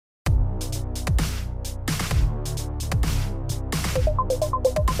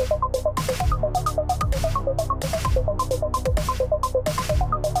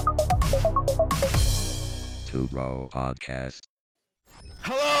Bro Podcast.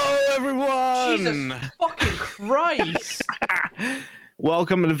 Hello, everyone! Jesus fucking Christ!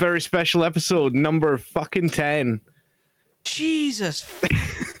 Welcome to the very special episode, number fucking 10. Jesus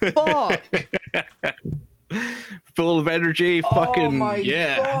fuck! Full of energy, fucking, oh my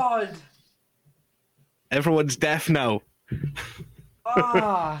god! Everyone's deaf now.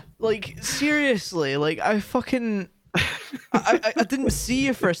 Like, seriously, like, I fucking... I didn't see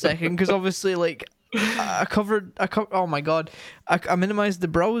you for a second, because obviously, like, oh my god, I minimized the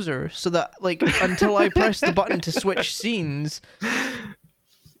browser so that, like, until I pressed the button to switch scenes,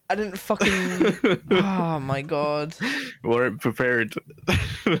 I didn't fucking, oh my god. Weren't prepared.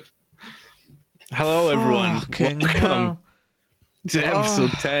 Hello, everyone. Fucking Welcome hell. to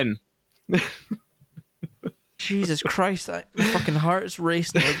episode 10. Jesus Christ, my fucking heart's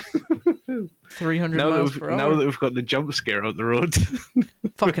racing like 300 miles per hour. Now that we've got the jump scare out the road.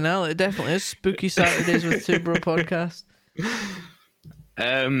 Fucking hell, it definitely is Spooky Saturdays with Two Bro Podcast.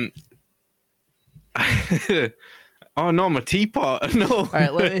 Oh no, my teapot. No.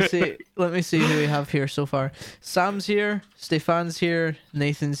 Alright, let me see who we have here so far. Sam's here, Stefan's here,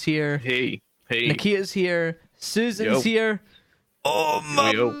 Nathan's here, Hey. Nikita's here, Susan's Yo. here. Oh my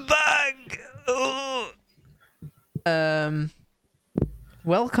Yo. bag! Oh.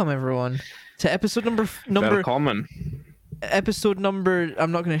 Welcome everyone to episode number Welcome. episode number.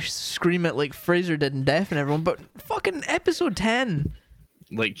 I'm not gonna scream it like Fraser did and deafen everyone, but fucking episode 10.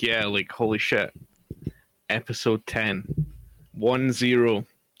 Like holy shit. Episode 10. 1-0.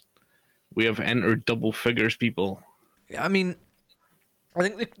 We have entered double figures, people. I mean, I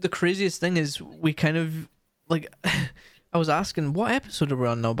think the craziest thing is we kind of like. I was asking what episode are we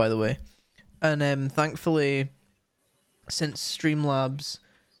on now, by the way, and thankfully, since Streamlabs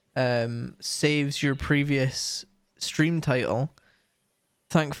saves your previous stream title,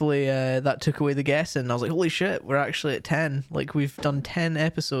 thankfully that took away the guessing. I was like, holy shit, we're actually at 10. Like, we've done 10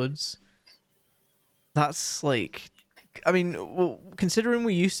 episodes. That's like, I mean, well, considering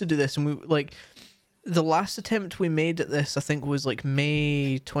we used to do this, and we like the last attempt we made at this, I think, was like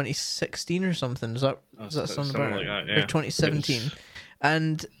May 2016 or something. Does that sound about like right? that, yeah. Or 2017.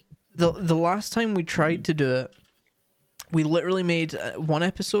 And the last time we tried to do it, we literally made one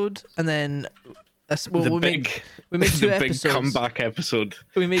episode, and then we made two the episodes. big comeback episode.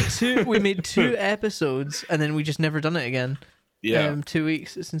 We made two episodes, and then we just never done it again. Yeah. 2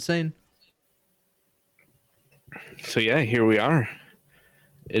 weeks. It's insane. So yeah, here we are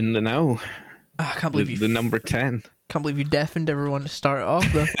in the now. I can't believe The number 10. Can't believe you deafened everyone to start it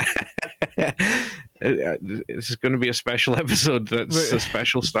off though. This is going to be a special episode. That's a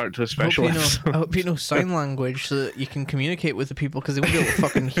special start to a special episode. I hope you know sign language so that you can communicate with the people, because they won't be able to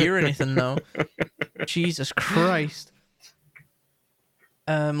fucking hear anything now. Jesus Christ.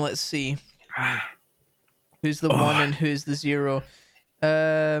 Let's see. Who's the 1 and who's the 0?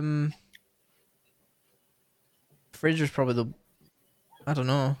 Fraser's probably the... I don't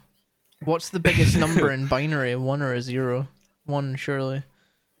know. What's the biggest number in binary? A 1 or a 0? 1, surely.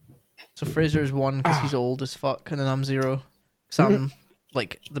 So Fraser's 1 because he's old as fuck, and then I'm 0 because I'm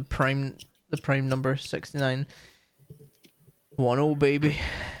like the prime number, 69. 1-0, baby.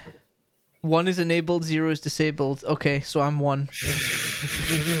 1 is enabled, 0 is disabled. Okay, so I'm 1.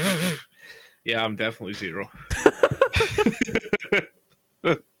 Yeah, I'm definitely 0.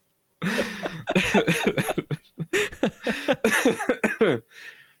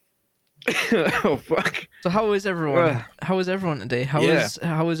 Oh fuck! So how is everyone? How is everyone today? How is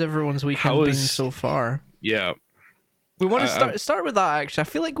everyone's weekend been so far? Yeah, we want to start with that. Actually, I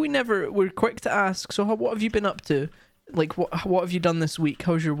feel like we're quick to ask. So what have you been up to? Like what have you done this week?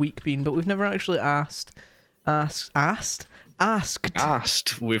 How's your week been? But we've never actually asked. We've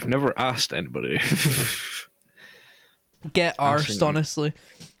never asked anybody. Get arsed, honestly.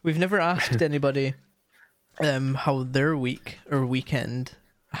 We've never asked anybody how their week or weekend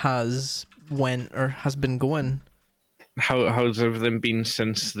has been going. How's everything been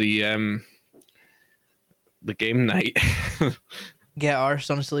since the game night? Get arsed,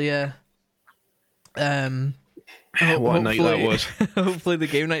 honestly, yeah. What a night that was. Hopefully the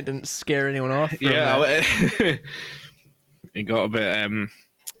game night didn't scare anyone off. Yeah, it got a bit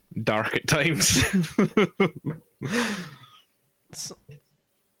dark at times.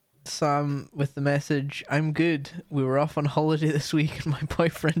 Sam with the message, I'm good. We were off on holiday this week and my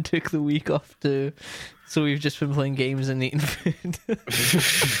boyfriend took the week off too. So we've just been playing games and eating food.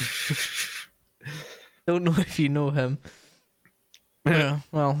 Don't know if you know him. Yeah,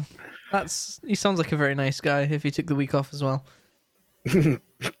 well, he sounds like a very nice guy if he took the week off as well.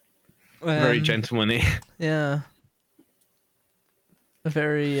 Very gentlemanly. Yeah. A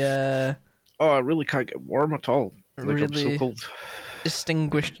very Oh, I really can't get warm at all. Like, I'm so Really cold.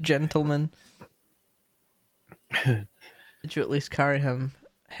 distinguished gentleman. Did you at least carry him?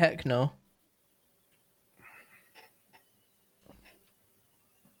 Heck no.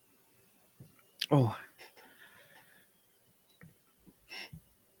 Oh.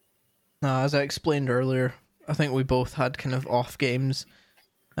 No, as I explained earlier, I think we both had kind of off games,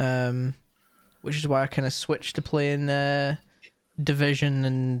 which is why I kind of switched to playing Division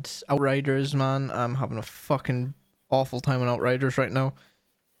and Outriders, man. I'm having a fucking awful time on Outriders right now.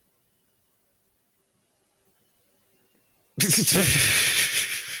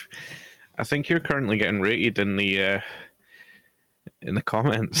 I think you're currently getting rated in the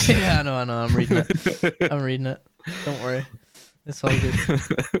comments. Yeah, I know. I'm reading it. I'm reading it. Don't worry. It's all good.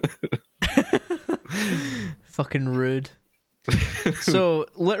 Fucking rude. So,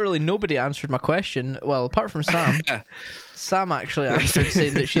 literally nobody answered my question. Well, apart from Sam. Sam actually answered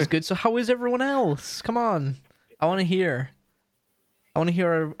saying that she's good. So how is everyone else? Come on. I want to hear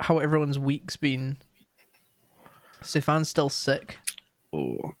how everyone's week's been. Stefan's still sick.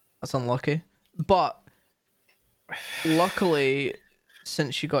 Oh. That's unlucky. But luckily,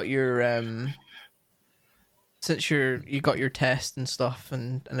 since you got your you got your test and stuff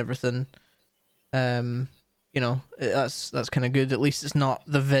and everything, you know, that's kind of good. At least it's not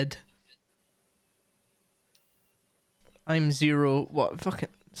the vid. I'm zero. What fucking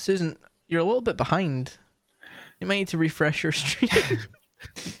Susan? You're a little bit behind. You might need to refresh your stream.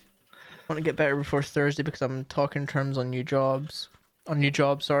 I want to get better before Thursday because I'm talking terms on new jobs. On new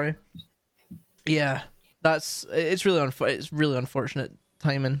job, sorry. Yeah, it's really unfortunate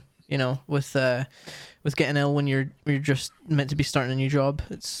timing. You know, with getting ill when you're just meant to be starting a new job.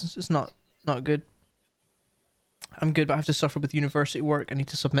 It's not good. I'm good, but I have to suffer with university work. I need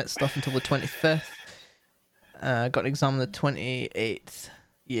to submit stuff until the 25th. Got an exam on the 28th.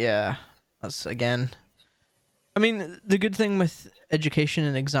 Yeah, that's again. I mean, the good thing with education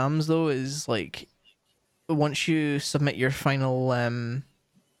and exams, though, is, like, once you submit your final,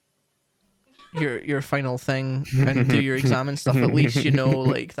 your final thing and do your exam and stuff, at least you know,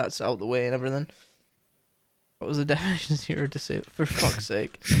 like, that's out the way and everything. What was the definition here to say? For fuck's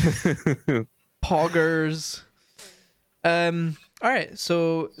sake. Poggers. Alright,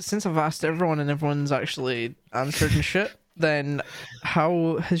 so since I've asked everyone and everyone's actually answered and shit, then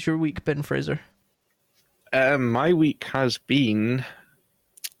how has your week been, Fraser? My week has been...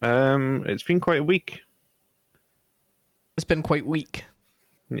 it's been quite a week. It's been quite weak.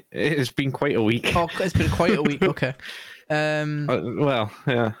 It's been quite a week. Oh, it's been quite a week, okay. Well,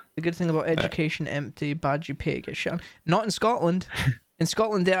 yeah. The good thing about education, empty, bad you pay, get shit on. Not in Scotland. In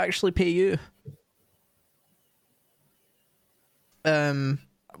Scotland, they actually pay you.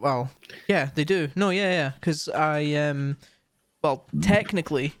 Well, yeah, they do. No, yeah, because well,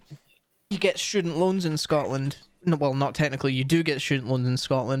 technically, you get student loans in Scotland. No, well, not technically, you do get student loans in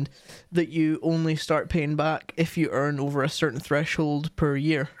Scotland that you only start paying back if you earn over a certain threshold per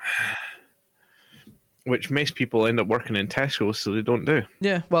year. Which makes people end up working in Tesco, so they don't do.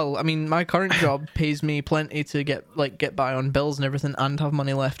 Yeah, well, I mean, my current job pays me plenty to get by on bills and everything and have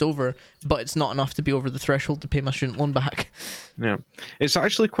money left over, but it's not enough to be over the threshold to pay my student loan back. Yeah. It's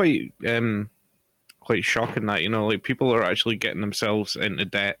actually quite shocking that, you know, like, people are actually getting themselves into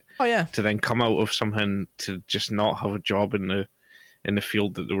debt. Oh, yeah. To then come out of something to just not have a job in the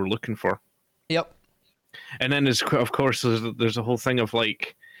field that they were looking for. Yep. And then of course there's a whole thing of,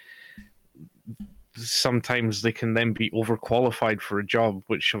 like, sometimes they can then be overqualified for a job,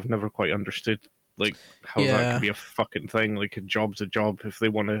 which I've never quite understood. Like, how that could be a fucking thing. Like, a job's a job. If they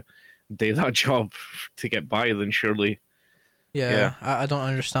want to do that job to get by, then surely. Yeah. I don't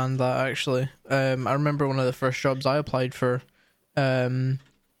understand that, actually. I remember one of the first jobs I applied for.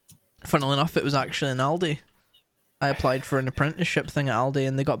 Funnily enough, it was actually in Aldi. I applied for an apprenticeship thing at Aldi,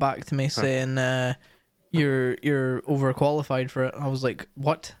 and they got back to me saying, "You're overqualified for it." I was like,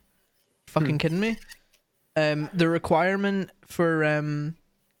 "What? Fucking kidding me?" The requirement for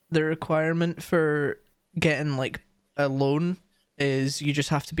getting, like, a loan is you just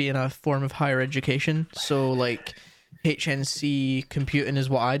have to be in a form of higher education. So, like, HNC computing is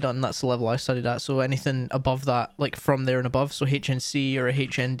what I done. That's the level I studied at. So anything above that, like from there and above, so HNC or a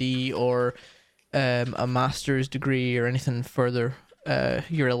HND or a master's degree or anything further,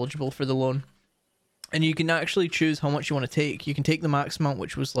 you're eligible for the loan. And you can actually choose how much you want to take. You can take the max amount,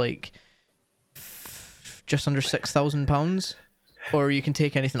 which was like just under £6,000, or you can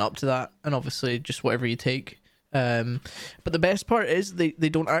take anything up to that, and obviously just whatever you take. But the best part is they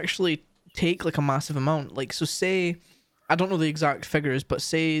don't actually take, like, a massive amount. Like, so say, I don't know the exact figures, but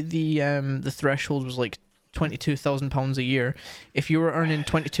say the threshold was like £22,000 a year. If you were earning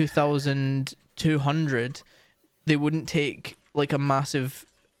 22,200, they wouldn't take like a massive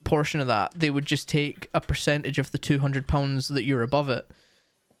portion of that. They would just take a percentage of the £200 that you're above it.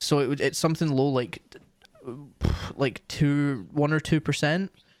 So it's something low, like 1 or 2%.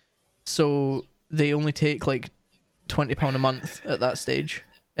 So they only take like £20 a month at that stage,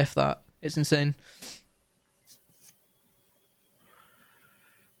 if that. It's insane.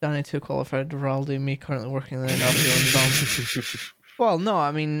 Danny 2 qualified, Ronaldo, me currently working in the NFL. Well, no,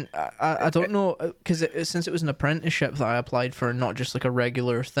 I mean, I don't know, because since it was an apprenticeship that I applied for, not just like a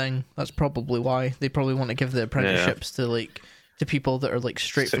regular thing, that's probably why. They probably want to give the apprenticeships to people that are like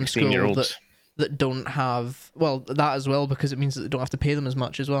straight from school that don't have, well, that as well, because it means that they don't have to pay them as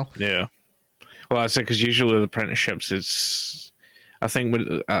much as well. Yeah. Well, I say, because usually the apprenticeships is, I think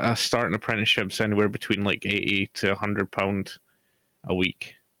when I start an apprenticeship's anywhere between like £80 to £100 a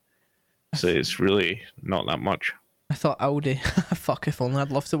week. So it's really not that much. I thought Audi. Fuck, if only.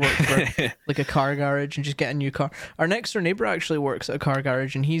 I'd love to work for like a car garage and just get a new car. Our next door neighbour actually works at a car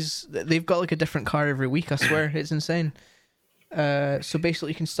garage, and they've got like a different car every week, I swear. It's insane. So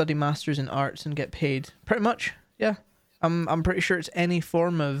basically you can study masters in arts and get paid. Pretty much, yeah. I'm pretty sure it's any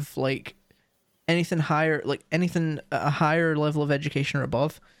form of like anything higher, like anything at a higher level of education or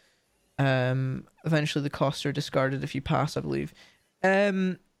above. Eventually the costs are discarded if you pass, I believe.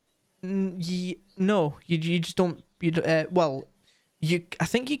 No, you just don't. Well, I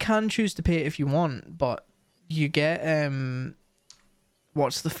think you can choose to pay it if you want, but you get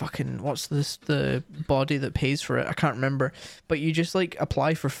what's the body that pays for it? I can't remember, but you just like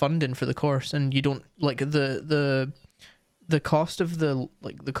apply for funding for the course, and you don't like the cost of the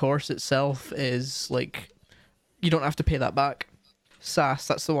course itself is like you don't have to pay that back. SAS,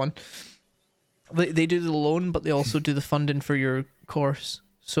 that's the one. They do the loan, but they also do the funding for your course.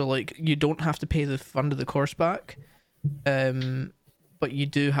 So, like, you don't have to pay the fund of the course back, but you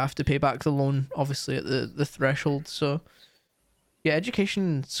do have to pay back the loan, obviously, at the threshold. So, yeah,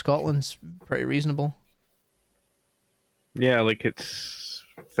 education in Scotland's pretty reasonable. Yeah, like, it's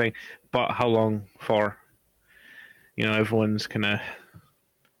thing. But how long for? You know, everyone's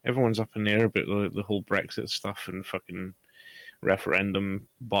up in the air about the whole Brexit stuff and fucking referendum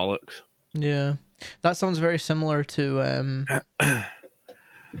bollocks. Yeah. That sounds very similar to...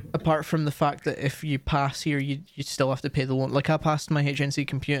 apart from the fact that if you pass here, you still have to pay the loan. Like, I passed my HNC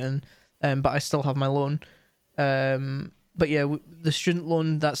computing, but I still have my loan. But yeah, the student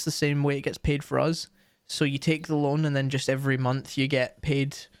loan, that's the same way it gets paid for us. So you take the loan, and then just every month you get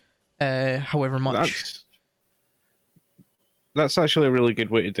paid however much. That's actually a really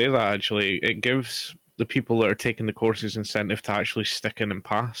good way to do that, actually. It gives the people that are taking the courses incentive to actually stick in and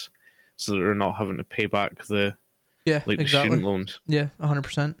pass, so that they're not having to pay back the... Yeah, like exactly. The student loans. Yeah,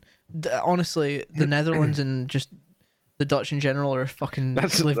 100%. Honestly, the Netherlands and just the Dutch in general are fucking...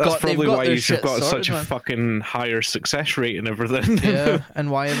 That's probably why you've got such a fucking higher success rate and everything. Yeah,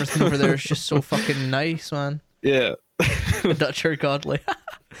 and why everything over there is just so fucking nice, man. Yeah. The Dutch are godly.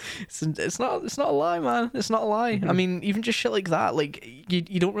 It's not a lie, man. It's not a lie. I mean, even just shit like that, like,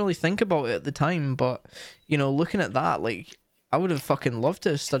 you don't really think about it at the time, but, you know, looking at that, like, I would have fucking loved to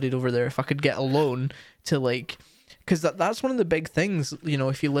have studied over there if I could get a loan to, like... Because that's one of the big things, you know,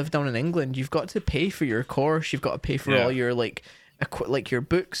 if you live down in England, you've got to pay for your course, you've got to pay for all your, like your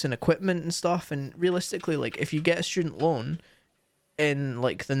books and equipment and stuff, and realistically, like, if you get a student loan in,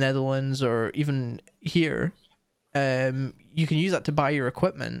 like, the Netherlands or even here, you can use that to buy your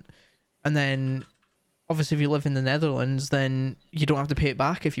equipment, and then, obviously, if you live in the Netherlands, then you don't have to pay it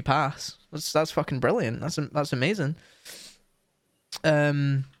back if you pass. That's fucking brilliant. That's amazing.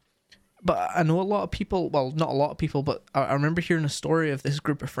 But I know a lot of people, well, not a lot of people, but I remember hearing a story of this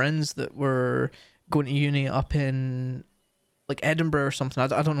group of friends that were going to uni up in, like, Edinburgh or something.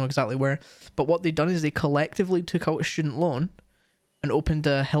 I don't know exactly where. But what they'd done is they collectively took out a student loan and opened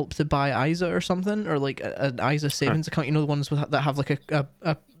a Help to Buy ISA or something, or, like, an ISA savings account. You know, the ones that have, like,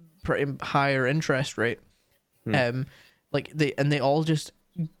 a pretty higher interest rate. Like, they all just,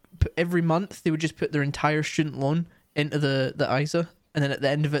 every month, they would just put their entire student loan into the ISA. And then at the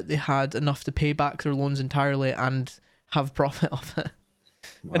end of it, they had enough to pay back their loans entirely and have profit off it.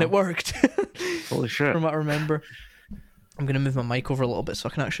 Wow. And it worked. Holy shit. From what I remember. I'm going to move my mic over a little bit so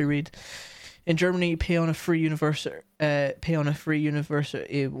I can actually read. In Germany, you pay on a free university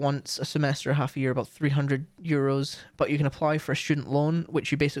once a semester, half a year, about €300. But you can apply for a student loan,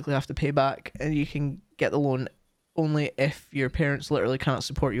 which you basically have to pay back. And you can get the loan only if your parents literally cannot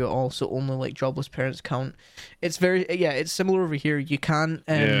support you at all, so only like jobless parents count. It's it's similar over here. You can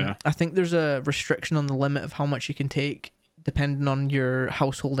I think there's a restriction on the limit of how much you can take depending on your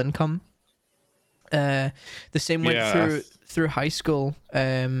household income. The same went through high school.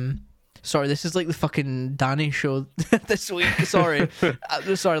 Sorry, this is like the fucking Danny show this week. Sorry,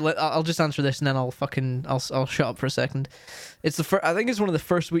 sorry. I'll just answer this and then I'll shut up for a second. It's I think it's one of the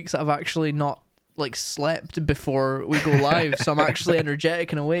first weeks that I've actually not like slept before we go live, so I'm actually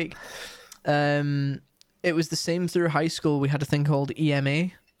energetic and awake. It was the same through high school. We had a thing called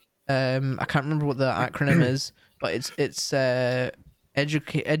EMA. I can't remember what the acronym is, but it's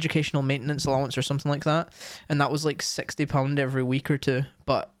educational maintenance allowance or something like that, and that was like £60 every week or two.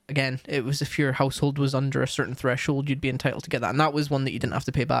 But again, it was if your household was under a certain threshold, you'd be entitled to get that, and that was one that you didn't have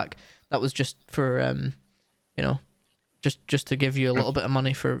to pay back. That was just for you know, just to give you a little bit of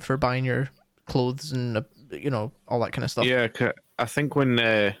money for buying your clothes and you know, all that kind of stuff. Yeah, I think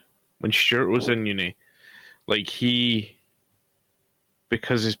when Stuart was in uni, like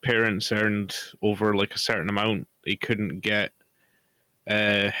because his parents earned over like a certain amount, he couldn't get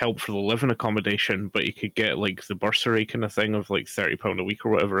help for the living accommodation, but he could get like the bursary kind of thing of like £30 a week or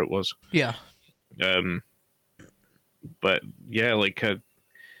whatever it was. Yeah. But yeah, like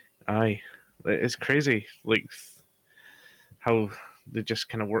it's crazy, like how they just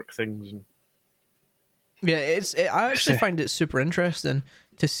kind of work things. And yeah, I actually find it super interesting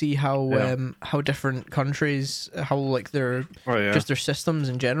to see how different countries, how like their just their systems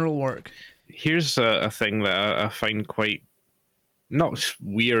in general work. Here's a thing that I find quite not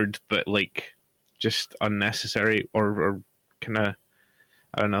weird, but like just unnecessary or kind of,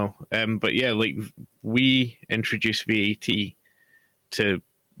 I don't know. But yeah, like we introduced VAT to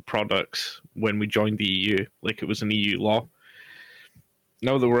products when we joined the EU, like it was an EU law.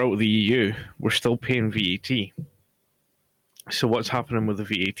 Now that we're out of the EU, we're still paying VAT. So what's happening with the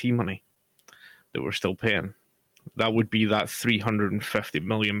VAT money that we're still paying? That would be that £350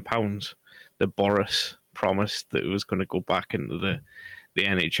 million that Boris promised that it was going to go back into the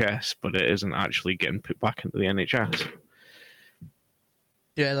NHS, but it isn't actually getting put back into the NHS.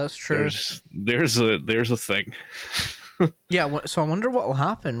 Yeah, that's true. There's a thing. Yeah, so I wonder what will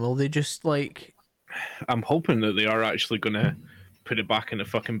happen. Will they just like? I'm hoping that they are actually going to put it back into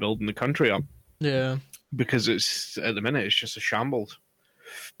fucking building the country up. Yeah. Because it's at the minute it's just a shambles.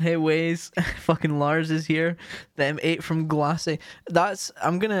 Hey Waze, fucking Lars is here. The M8 from Glassy.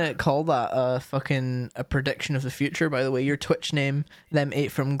 I'm gonna call that a prediction of the future. By the way, your Twitch name, the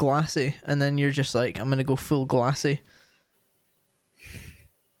M8 from Glassy, and then you're just like, I'm gonna go full Glassy.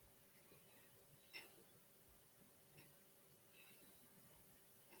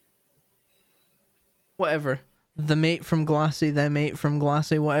 Whatever. The mate from Glassy, the mate from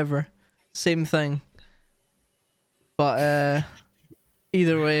Glassy, whatever. Same thing. But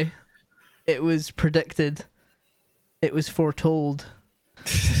either way, it was predicted. It was foretold.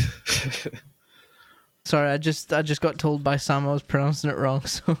 Sorry, I just got told by Sam I was pronouncing it wrong.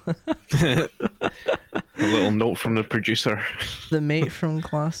 So a little note from the producer. The mate from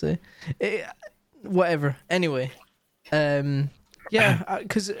Glassy. Whatever. Anyway, yeah,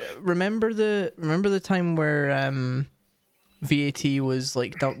 because remember the time where VAT was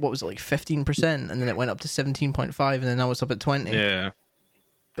like, what was it, like 15%, and then it went up to 17.5, and then now it's up at 20. Yeah.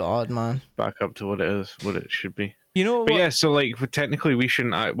 God, man. Back up to what it should be. You know what? But yeah, so like technically we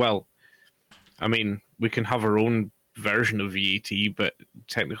shouldn't. Well, I mean, we can have our own version of VAT, but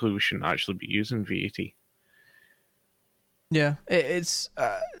technically we shouldn't actually be using VAT. Yeah, it's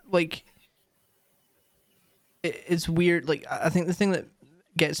like it's weird. Like I think the thing that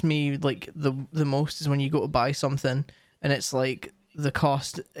gets me like the most is when you go to buy something and it's like the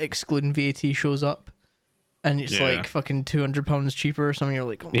cost excluding VAT shows up, and it's like fucking £200 cheaper or something. You're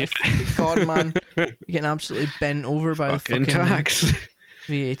like, oh my god, man, you're getting absolutely bent over by fucking the fucking tax.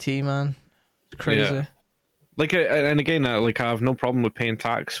 VAT, man. It's crazy. Yeah. Like, and again, like I have no problem with paying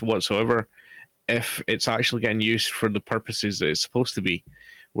tax whatsoever if it's actually getting used for the purposes that it's supposed to be.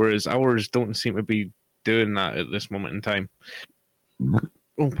 Whereas ours don't seem to be doing that at this moment in time.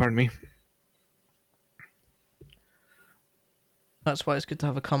 Oh, pardon me. That's why it's good to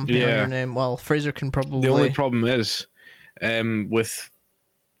have a company on your name. Well, Fraser can probably... The only problem is, with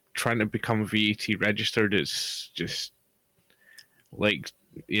trying to become VAT registered, it's just, like,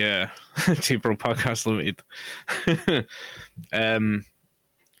 T-Pro Podcast Limited.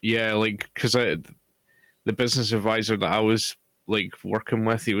 Yeah, like, because the business advisor that I was, like, working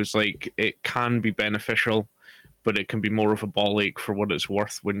with, he was like, it can be beneficial, but it can be more of a ball ache for what it's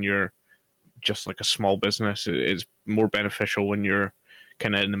worth when you're just like a small business. It's more beneficial when you're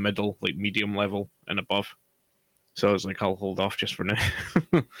kind of in the middle, like medium level and above. So I was like, I'll hold off just for now.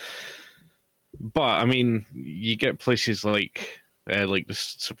 But I mean, you get places like the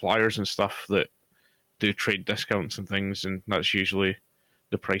suppliers and stuff that do trade discounts and things, and that's usually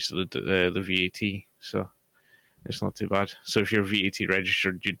the price of the VAT. So it's not too bad. So if you're VAT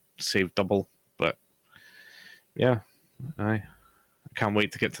registered, you'd save double. But yeah, I can't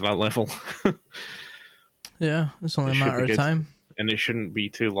wait to get to that level. Yeah, it's only a matter of time. And it shouldn't be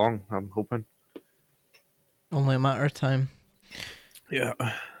too long, I'm hoping. Only a matter of time. Yeah.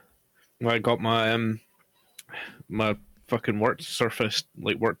 I got my my fucking work surface,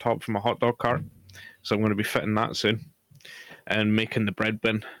 like work top from a hot dog cart. So I'm going to be fitting that soon. And making the bread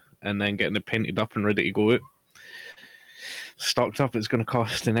bin. And then getting it painted up and ready to go out. Stocked up, it's going to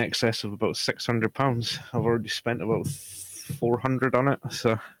cost in excess of about £600. I've already spent about 400 on it.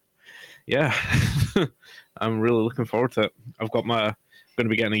 So, yeah. I'm really looking forward to it. I'm going to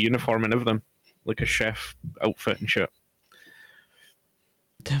be getting a uniform and everything. Like a chef outfit and shit.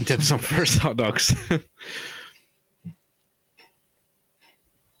 Dim sum first hot dogs.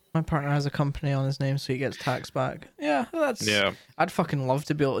 My partner has a company on his name, so he gets tax back. Yeah. I'd fucking love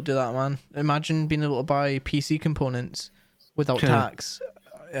to be able to do that, man. Imagine being able to buy PC components without tax.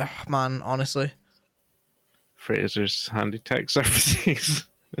 Man, honestly. Fraser's handy tax services.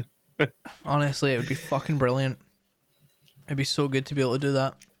 Honestly, it would be fucking brilliant. It'd be so good to be able to do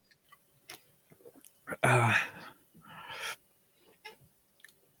that.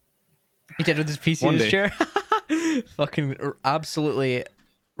 He did with his PC in his chair. Fucking absolutely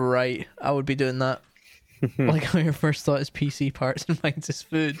right. I would be doing that. Like how your first thought is PC parts and mine's is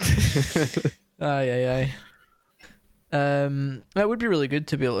food. Aye. It would be really good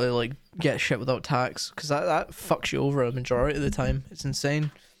to be able to like get shit without tax, because that fucks you over a majority of the time. It's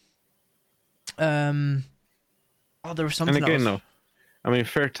insane. There was something. And again, though, I mean,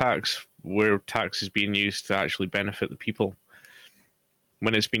 fair tax where tax is being used to actually benefit the people.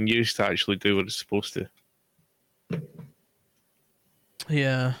 When it's being used to actually do what it's supposed to.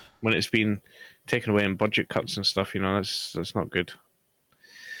 Yeah. When it's been taken away in budget cuts and stuff, that's not good.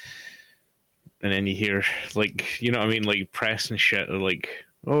 And then you hear, like, you know what I mean, like press and shit are like,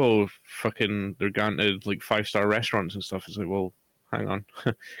 oh, fucking, they're going to like 5-star restaurants and stuff. It's like, well, hang on.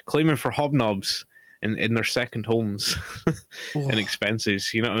 Claiming for hobnobs in their second homes and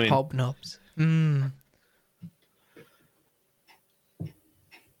expenses, you know what I mean? Hobnobs.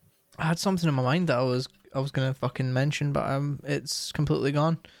 I had something in my mind that I was gonna fucking mention, but it's completely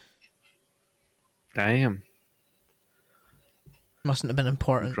gone. Damn. Mustn't have been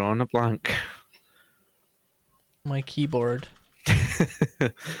important. Drawing a blank. My keyboard.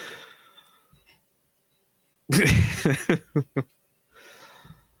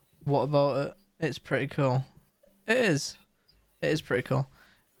 What about it? It's pretty cool. It is pretty cool.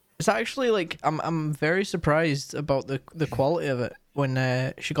 It's actually like I'm very surprised about the quality of it. When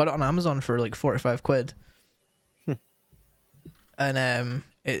she got it on Amazon for like 45 quid. And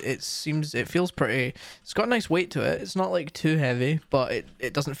it feels pretty, it's got a nice weight to it. It's not like too heavy, but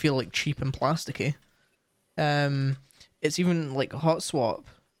it doesn't feel like cheap and plasticky. It's even like hot swap.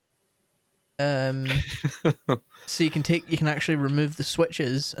 So you can actually remove the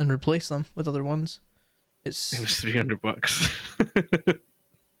switches and replace them with other ones. It was $300.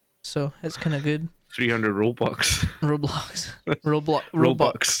 So it's kind of good. 300 Robux.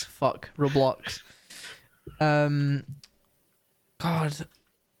 Robux. Fuck. Roblox. God.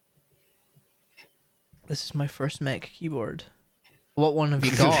 This is my first Mac keyboard. What one have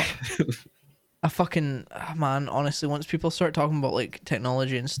you got? I fucking... man, honestly, once people start talking about, like,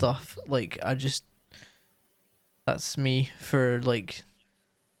 technology and stuff, like, that's me for, like...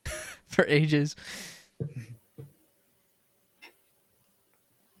 for ages.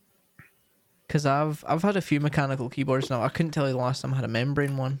 Because I've had a few mechanical keyboards now. I couldn't tell you the last time I had a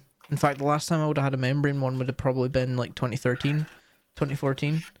membrane one. In fact, the last time I would have had a membrane one would have probably been like 2013,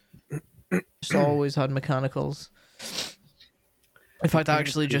 2014. Just always had mechanicals. In fact, I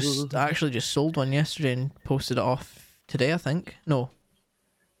actually just sold one yesterday and posted it off today, I think. No.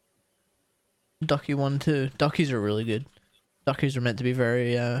 Ducky one too. Duckies are really good. Duckies are meant to be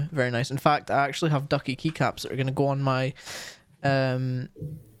very very nice. In fact, I actually have Ducky keycaps that are going to go on my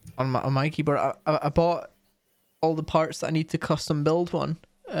on my keyboard. I bought all the parts that I need to custom build one.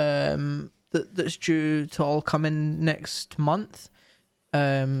 That's due to all come in next month.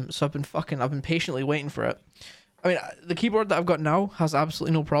 So I've been patiently waiting for it. I mean, the keyboard that I've got now has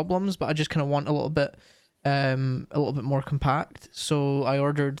absolutely no problems, but I just kind of want a little bit more compact. So I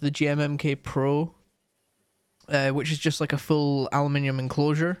ordered the GMMK Pro, which is just like a full aluminium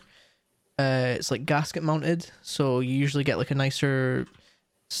enclosure. It's like gasket mounted, so you usually get like a nicer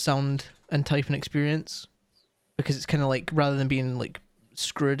sound and typing experience, because it's kind of like, rather than being like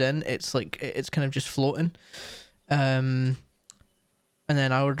screwed in, it's like it's kind of just floating. And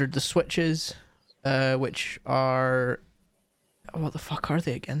then I ordered the switches, which are what the fuck are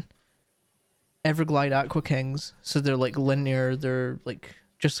they again? Everglide Aqua Kings. So they're like linear. They're like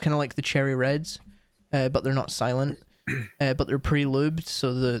just kind of like the Cherry Reds, but they're not silent. But they're pre-lubed,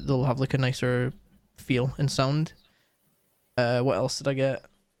 so they'll have like a nicer feel and sound. What else did I get?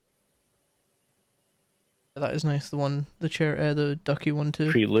 That is nice. The ducky one too.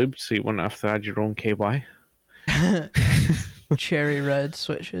 Pre-lubed, so you wouldn't have to add your own KY. Cherry Red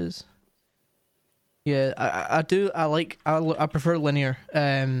switches. Yeah, I prefer linear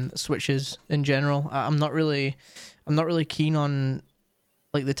switches in general. I'm not really keen on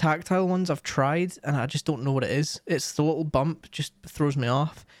like the tactile ones. I've tried and I just don't know what it is. It's the little bump just throws me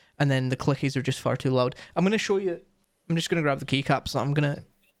off, and then the clickies are just far too loud. I'm gonna show you. I'm just gonna grab the keycaps that I'm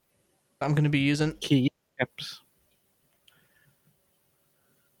gonna be using. Keycaps.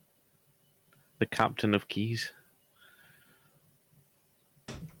 The captain of keys.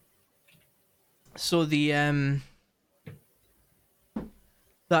 So the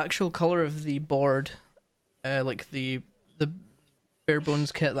actual color of the board, like the bare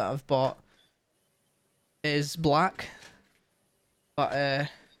bones kit that I've bought, is black. But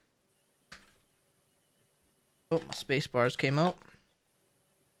oh, my space bars came out.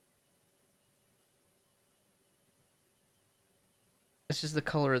 This is the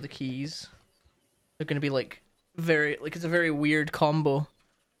color of the keys. They're gonna be like it's a very weird combo.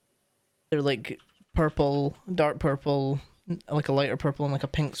 They're like purple, dark purple, like a lighter purple, and like a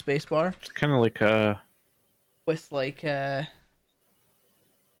pink space bar. It's kind of like a... With like and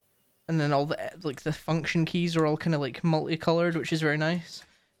then all the function keys are all kind of like multicolored, which is very nice.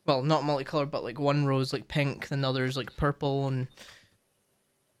 Well, not multicolored, but like one row's like pink, the other's like purple, and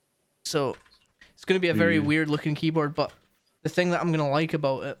so it's gonna be a very weird looking keyboard. But the thing that I'm gonna like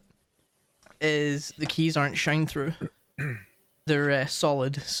about it is the keys aren't shine through. They're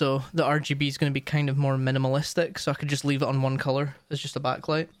solid, so the RGB is going to be kind of more minimalistic, so I could just leave it on one color as just a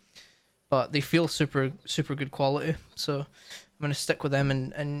backlight. But they feel super, super good quality, so I'm going to stick with them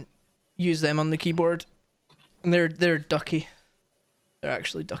and use them on the keyboard. And they're ducky. They're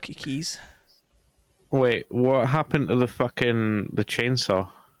actually ducky keys. Wait, what happened to the chainsaw?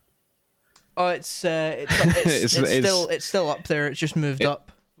 Oh, it's still up there. It's just moved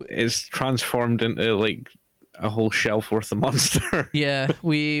up. It's transformed into like a whole shelf worth of Monster. Yeah,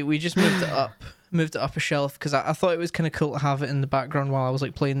 we just moved it up a shelf because I thought it was kind of cool to have it in the background while I was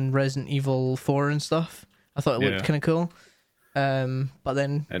like playing Resident Evil 4 and stuff. I thought it looked kind of cool. But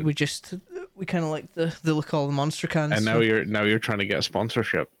then we kind of like the look of all the Monster cans. And now you're trying to get a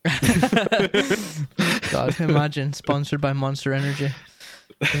sponsorship. God, imagine sponsored by Monster Energy.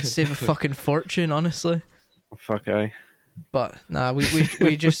 It'd save a fucking fortune, honestly. Fuck aye. But nah,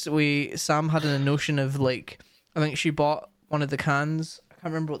 Sam had a notion of like, I think she bought one of the cans. I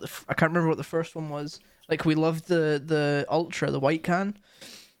can't remember what the first one was. Like we loved the Ultra, the white can.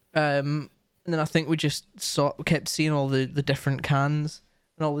 And then I think we just kept seeing all the different cans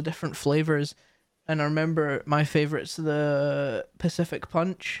and all the different flavors. And I remember my favorite's the Pacific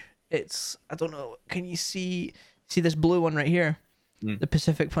Punch. I don't know, can you see this blue one right here? The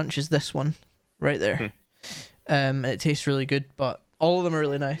Pacific Punch is this one right there. It tastes really good, but all of them are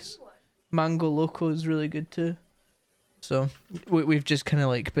really nice. Mango Loco is really good too. So we've just kind of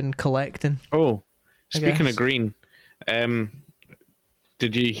like been collecting. Oh, speaking of green,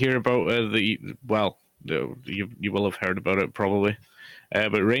 did you hear about you will have heard about it probably,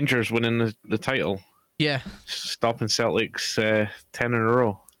 but Rangers winning the title. Yeah. Stopping Celtic's 10 in a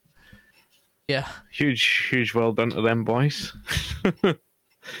row. Yeah. Huge well done to them boys.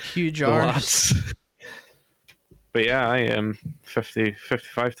 Huge arse. But yeah, I am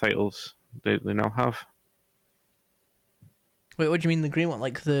 55 titles they now have. Wait, what do you mean the green one?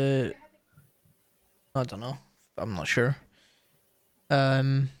 Like I don't know. I'm not sure.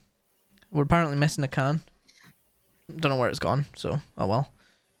 We're apparently missing a can. Don't know where it's gone, so oh well.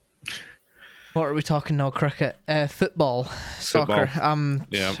 What are we talking now? Cricket, football, soccer.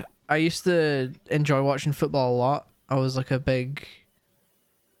 Yeah. I used to enjoy watching football a lot. I was like a big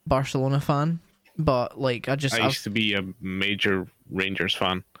Barcelona fan. But like I used to be a major Rangers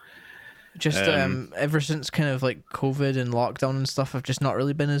fan. Just ever since kind of like COVID and lockdown and stuff, I've just not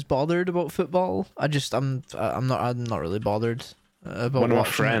really been as bothered about football. I'm not really bothered about. One of my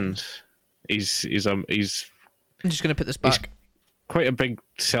friends, he's I'm just gonna put this back. He's quite a big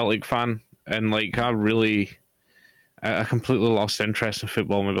Celtic fan, and like I completely lost interest in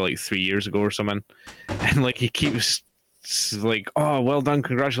football maybe like 3 years ago or something, and like he keeps. It's like, oh, well done,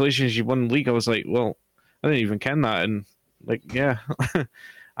 congratulations, you won the league. I was like, well, I didn't even ken that, and like, yeah,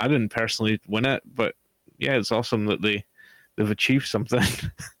 I didn't personally win it, but yeah, it's awesome that they've achieved something.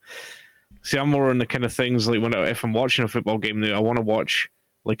 See, I'm more on the kind of things like if I'm watching a football game now, I want to watch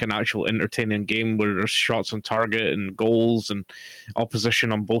like an actual entertaining game where there's shots on target and goals and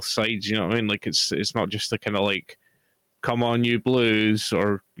opposition on both sides. You know what I mean? Like it's not just the kind of like, come on you Blues,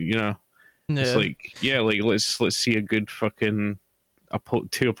 or it's like, yeah, like let's see a good fucking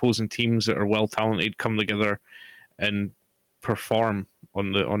two opposing teams that are well talented come together and perform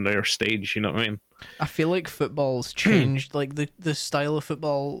on their stage. You know what I mean? I feel like football's changed. Like the style of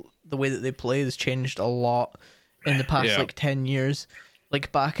football, the way that they play has changed a lot in the past like 10 years.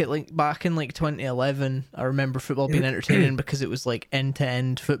 Like back in 2011, I remember football being entertaining because it was like end to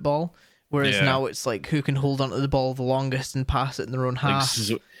end football. Whereas now it's like who can hold onto the ball the longest and pass it in their own half.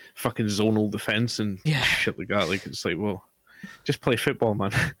 Like fucking zonal defense and shit like that. Like it's like, well, just play football,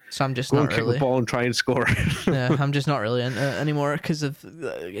 man. So I'm just go not and kick the ball and try and score. Yeah, I'm just not really into it anymore because of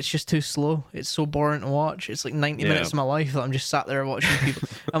it's just too slow. It's so boring to watch. It's like 90 minutes of my life that I'm just sat there watching people.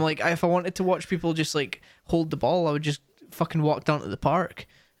 I'm like, if I wanted to watch people just like hold the ball, I would just fucking walk down to the park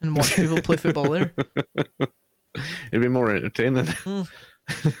and watch people play football there. It'd be more entertaining.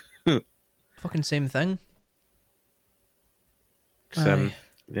 Fucking same thing.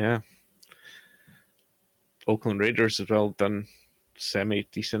 Yeah. Oakland Raiders as well, done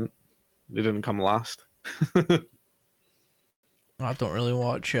semi-decent. They didn't come last. I don't really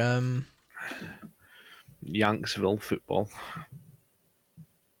watch Yanksville football.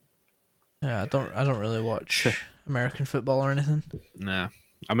 Yeah, I don't really watch American football or anything. Nah.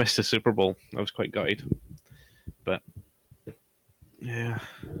 I missed the Super Bowl. I was quite gutted. But yeah.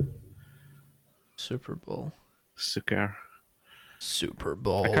 Super Bowl. Super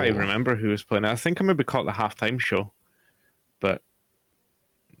Bowl. I can't even remember who was playing. I think I maybe caught the halftime show, but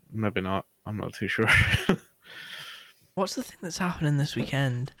maybe not. I'm not too sure. What's the thing that's happening this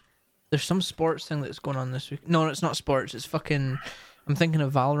weekend? There's some sports thing that's going on this week. No, it's not sports. It's fucking... I'm thinking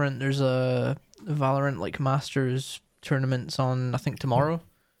of Valorant. There's a Valorant like Masters tournaments on, I think, tomorrow.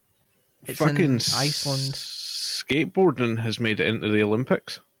 It's fucking in Iceland. Skateboarding has made it into the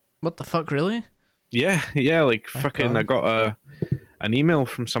Olympics. What the fuck, really? Yeah, like fucking... I got an email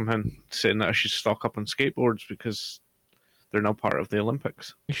from someone saying that I should stock up on skateboards because they're now part of the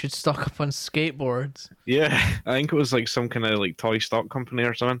Olympics. You should stock up on skateboards. Yeah, I think it was like some kind of like toy stock company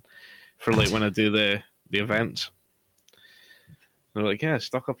or something for like when I do the events. They're like, yeah,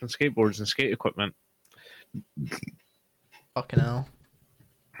 stock up on skateboards and skate equipment. Fucking hell.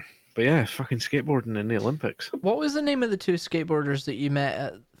 But yeah, fucking skateboarding in the Olympics. What was the name of the two skateboarders that you met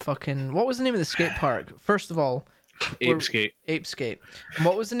at fucking... What was the name of the skate park? First of all... Ape Skate. And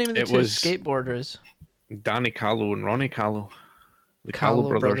what was the name of the two skateboarders? Danny Callow and Ronnie Callow. The Callow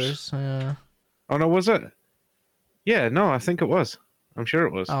brothers. Yeah. Oh, no, was it? Yeah, no, I think it was. I'm sure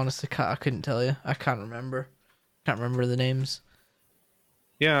it was. Honestly, I couldn't tell you. I can't remember. Can't remember the names.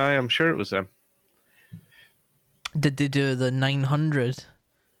 Yeah, I am sure it was them. Did they do the 900?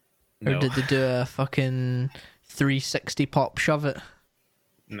 Or did they do a fucking 360 pop shove it?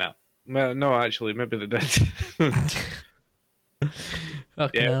 No. Well, no, actually, maybe they did.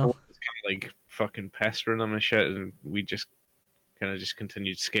 Okay, yeah, it was kind of like fucking pestering them and shit, and we just kind of just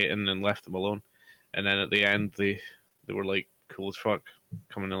continued skating and left them alone. And then at the end, they were like cool as fuck,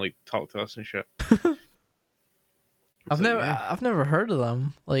 coming and like talk to us and shit. I've never heard of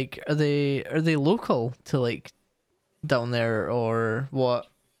them. Like, are they local to like down there or what?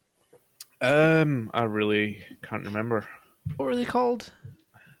 I really can't remember. What were they called?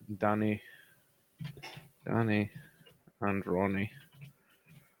 Danny and Ronnie.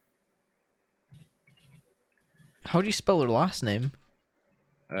 How do you spell their last name?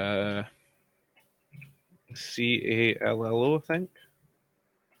 Callo, I think.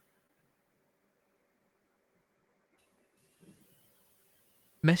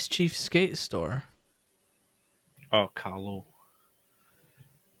 Mischief Skate Store. Oh, Callo.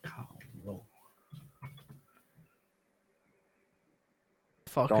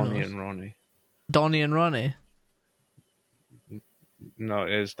 Donnie and Ronnie. Donnie and Ronnie? No,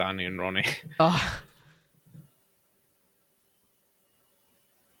 it is Danny and Ronnie. Oh,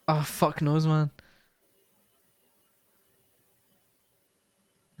 fuck knows, man.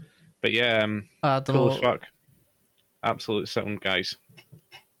 But yeah, I don't cool know. As fuck. Absolute sound guys.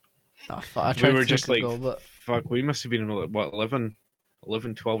 Oh, fuck. We were just like, fuck, we must have been, what, 11,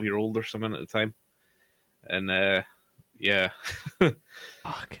 12-year-old or something at the time. And, yeah.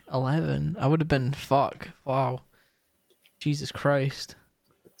 Fuck, 11. I would have been, fuck. Wow. Jesus Christ.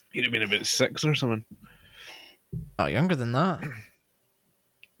 You'd have been about 6 or something. Oh, younger than that.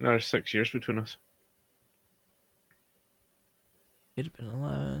 No, there's 6 years between us. You'd have been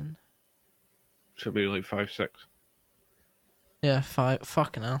 11. Should be like 5, 6. Yeah, 5.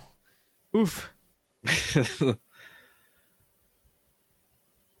 Fucking hell. Oof.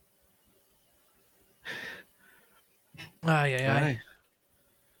 Aye.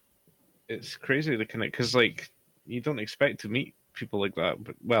 It's crazy to connect because, like, you don't expect to meet people like that.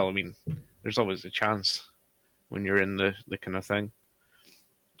 But well, I mean, there's always a chance when you're in the kind of thing.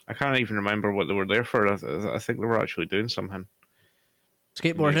 I can't even remember what they were there for. I think they were actually doing something.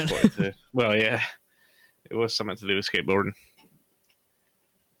 Skateboarding. Well, yeah, it was something to do with skateboarding.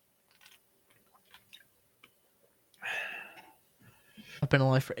 I've been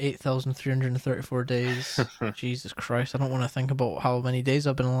alive for 8,334 days. Jesus Christ, I don't want to think about how many days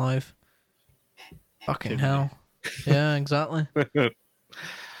I've been alive. Fucking hell. Yeah, exactly.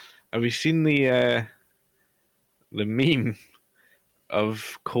 Have you seen the meme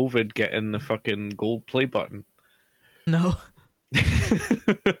of COVID getting the fucking gold play button? No.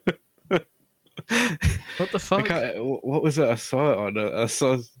 What the fuck? What was it? I saw it on. I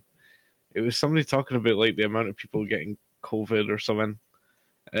saw it was somebody talking about like the amount of people getting COVID or something,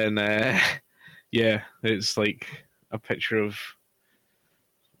 and yeah, it's like a picture of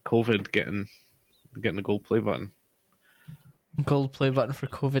COVID getting the gold play button. Gold play button for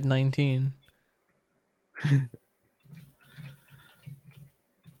COVID-19.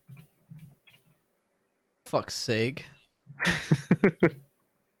 Fuck's sake.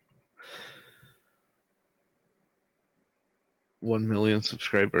 1 million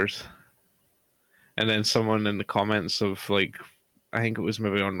subscribers. And then someone in the comments of, like, I think it was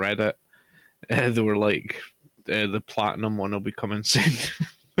maybe on Reddit, they were like, the platinum one will be coming soon.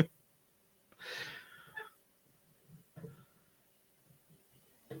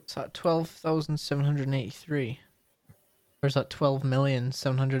 Is that 12,783? Or is that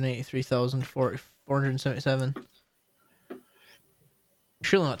 12,783,477?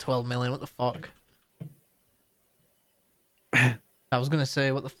 Surely not 12 million, what the fuck? I was gonna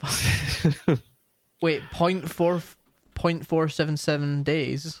say, what the fuck? Wait, 0.477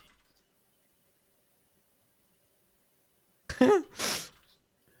 days?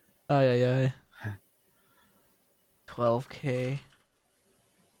 Aye. 12K.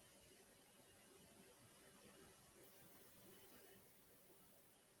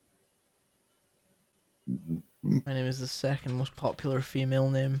 My name is the second most popular female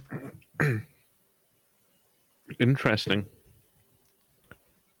name. Interesting.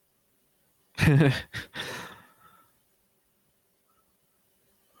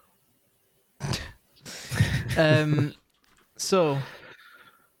 So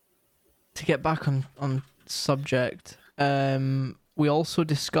to get back on subject, we also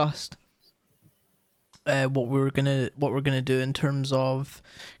discussed what we're gonna do in terms of,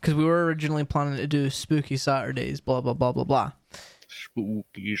 because we were originally planning to do spooky Saturdays, blah blah blah blah blah.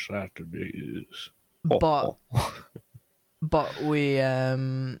 Spooky Saturdays. But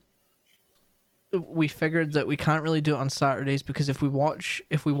we figured that we can't really do it on Saturdays because if we watch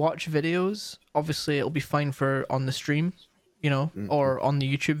videos, obviously it'll be fine for on the stream, you know, or on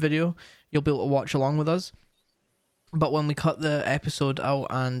the YouTube video, you'll be able to watch along with us. But when we cut the episode out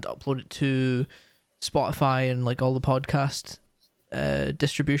and upload it to Spotify and like all the podcast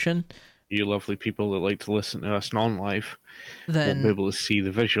distribution, you lovely people that like to listen to us non-live then won't be able to see the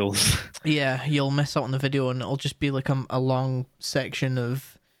visuals. Yeah, you'll miss out on the video and it'll just be like a long section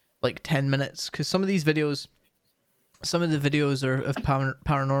of like 10 minutes, because some of the videos are of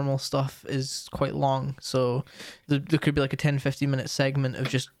paranormal stuff is quite long, so there could be like a 10-15 minute segment of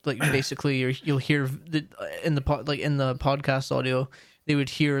just like basically you'll hear in the podcast audio they would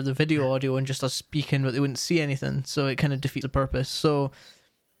hear the video audio and just us speaking, but they wouldn't see anything, so it kind of defeats the purpose. So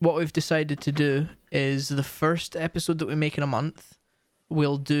what we've decided to do is the first episode that we make in a month,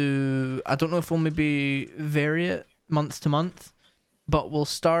 we'll do, I don't know if we'll maybe vary it month to month, but we'll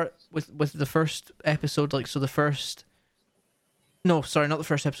start with the first episode, like, so the first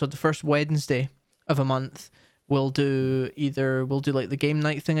Wednesday of a month, we'll do like the game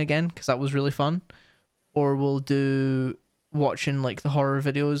night thing again, because that was really fun, or we'll do watching like the horror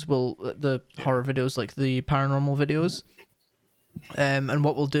videos, like the paranormal videos. And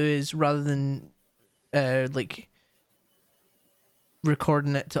what we'll do is, rather than like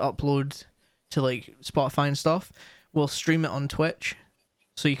recording it to upload to like Spotify and stuff, we'll stream it on Twitch,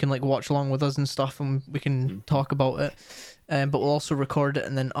 so you can like watch along with us and stuff, and we can talk about it. But we'll also record it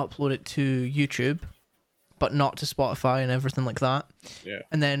and then upload it to YouTube, but not to Spotify and everything like that. Yeah.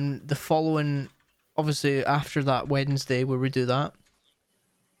 And then the following, obviously after that Wednesday where we do that,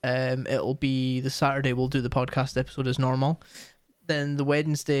 it'll be the Saturday we'll do the podcast episode as normal. Then the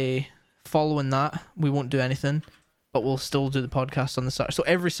Wednesday following that, we won't do anything, but we'll still do the podcast on the Saturday. So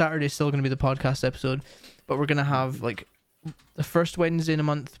every Saturday is still going to be the podcast episode, but we're going to have like the first Wednesday in a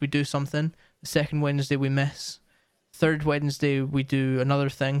month we do something. The second Wednesday we miss. Third Wednesday we do another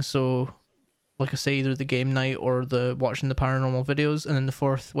thing. So, like I say, either the game night or the watching the paranormal videos, and then the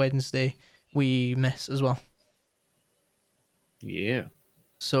fourth Wednesday we miss as well. Yeah.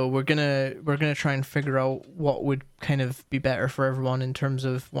 So we're gonna try and figure out what would kind of be better for everyone in terms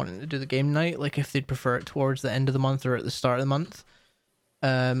of wanting to do the game night, like if they'd prefer it towards the end of the month or at the start of the month,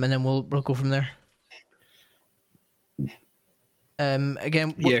 and then we'll go from there.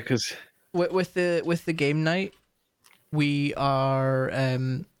 Again, yeah, because with the game night, we are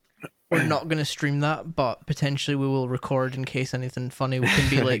we're not going to stream that, but potentially we will record in case anything funny can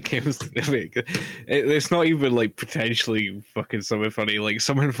be like. It's not even like potentially fucking something funny. Like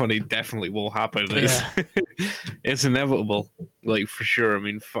something funny definitely will happen. Yeah. It's inevitable, like for sure. I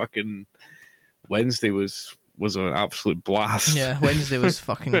mean, fucking Wednesday was an absolute blast. Yeah, Wednesday was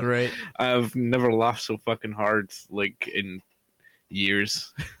fucking great. I've never laughed so fucking hard like in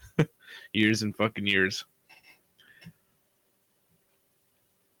years, years and fucking years.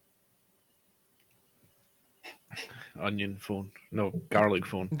 Onion phone, no, garlic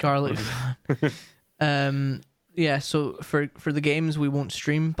phone. Garlic. Yeah. So for the games we won't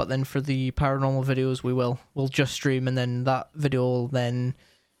stream, but then for the paranormal videos we will. We'll just stream, and then that video will then.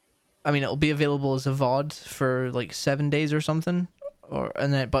 I mean, it'll be available as a VOD for like 7 days or something, but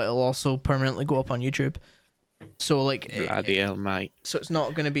it'll also permanently go up on YouTube. So like, bloody hell, mate. So it's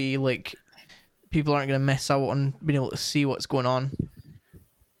not going to be like people aren't going to miss out on being able to see what's going on.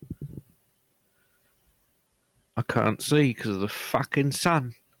 I can't see because of the fucking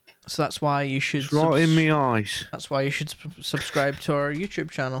sun. So that's why you should. It's right in my eyes. That's why you should subscribe to our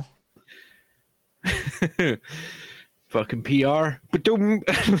YouTube channel. Fucking PR.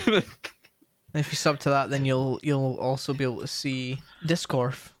 If you sub to that, then you'll also be able to see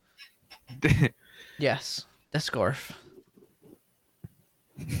Discorf. Yes, Discorf.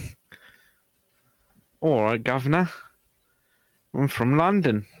 All right, Governor. I'm from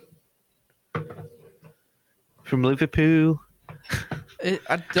London. From Liverpool. Do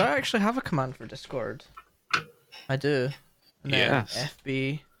I actually have a command for Discord? I do. And then yes.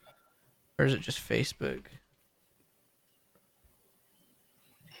 FB. Or is it just Facebook?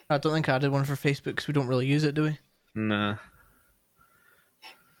 I don't think I did one for Facebook because we don't really use it, do we? Nah.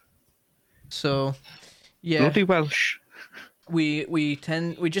 So, yeah. Bloody Welsh. We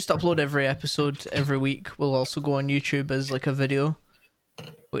just upload every episode every week. We'll also go on YouTube as like a video,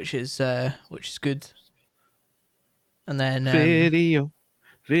 which is good. And then video.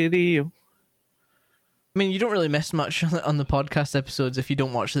 I mean, you don't really miss much on the podcast episodes if you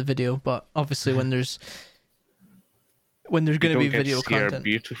don't watch the video, but obviously when there's going to be video content, our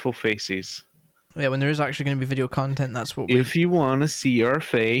beautiful faces. Yeah, when there is actually going to be video content, that's what. If you want to see our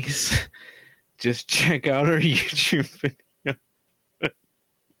face, just check out our YouTube video.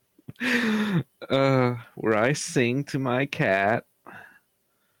 Where I sing to my cat.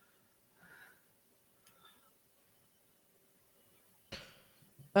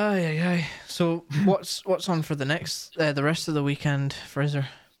 Aye. So what's on for the rest of the weekend, Fraser?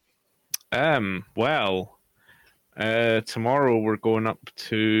 Well, tomorrow we're going up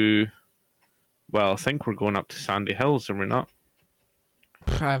to. Well, I think we're going up to Sandy Hills, are we not?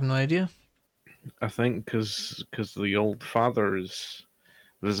 I have no idea. I think because the old father is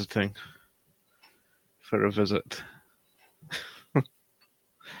visiting for a visit.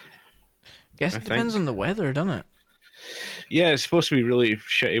 Guess it depends on the weather, doesn't it? Yeah, it's supposed to be really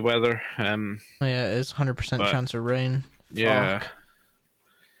shitty weather. Yeah, it is 100% chance of rain. Yeah. Fuck.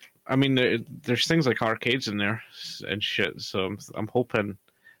 I mean, there's things like arcades in there and shit, so I'm hoping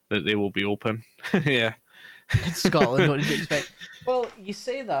that they will be open. Yeah. It's Scotland, what did you expect? Well, you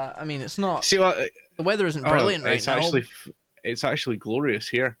say that. I mean, it's not. See what? The weather isn't brilliant right now. It's actually glorious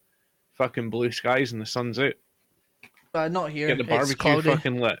here. Fucking blue skies and the sun's out. Not here. Get the barbecue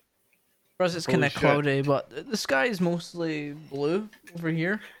fucking lit. For us, it's kind of cloudy, but the sky is mostly blue over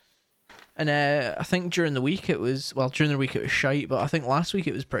here. And I think during the week it was shite, but I think last week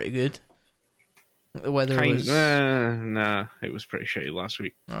it was pretty good. The weather was... Nah, it was pretty shitty last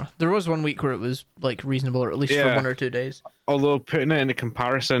week. There was one week where it was like reasonable, or at least for 1 or 2 days. Although putting it into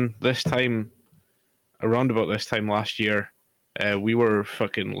comparison, around about this time last year, we were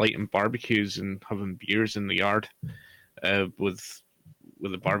fucking lighting barbecues and having beers in the yard with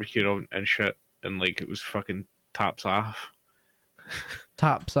the barbecue and shit, and like it was fucking tops off.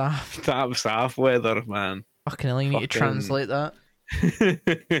 Tops off. Tops off weather, man. Fucking hell, you need to translate that.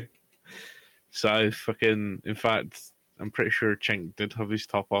 So in fact, I'm pretty sure Chink did have his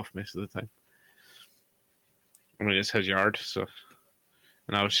top off most of the time. I mean, it's his yard, so.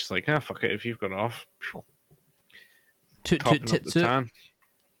 And I was just like, fuck it, if you've got off. Topping up the tan.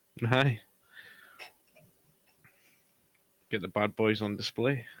 Aye. Get the bad boys on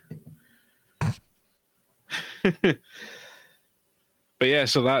display. But yeah,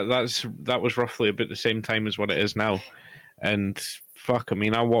 so that was roughly about the same time as what it is now. And fuck, I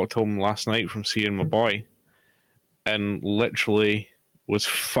mean, I walked home last night from seeing my boy and literally was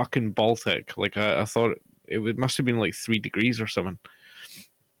fucking Baltic. Like, I thought it must have been like 3 degrees or something.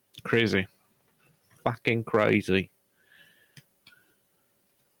 Crazy. Fucking crazy.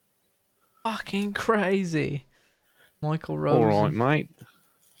 Fucking crazy. Michael Rose. All right, mate.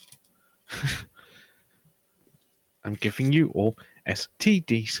 I'm giving you all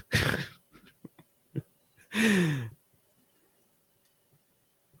STDs.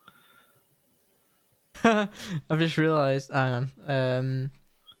 I've just realised, hang on,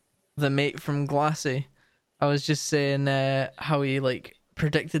 the mate from Glassy, I was just saying how he like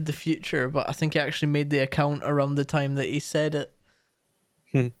predicted the future, but I think he actually made the account around the time that he said it.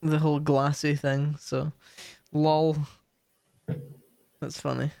 The whole Glassy thing, so lol. That's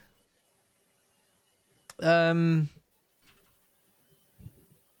funny.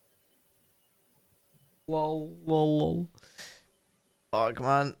 Lol. Fuck,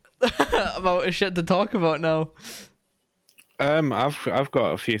 man. I'm out of shit to talk about now. I've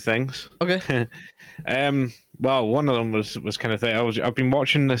got a few things. Okay. Well, one of them was kind of thing. I've been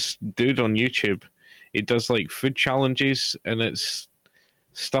watching this dude on YouTube. He does like food challenges, and it's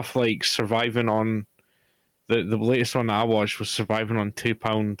stuff like surviving on the latest one I watched was surviving on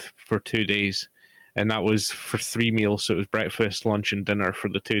 £2 for 2 days, and that was for 3 meals. So it was breakfast, lunch, and dinner for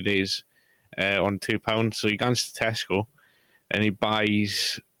the 2 days on £2. So he goes to Tesco, and he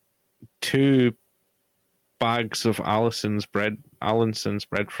buys 2 bags of Allison's bread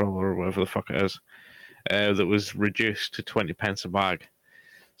flour or whatever the fuck it is, that was reduced to 20 pence a bag.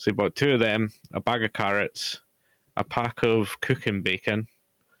 So he bought 2 of them, a bag of carrots, a pack of cooking bacon,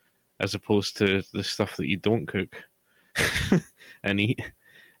 as opposed to the stuff that you don't cook and eat.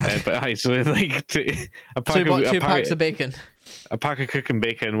 So like so you bought 2 packs of bacon. A pack of cooking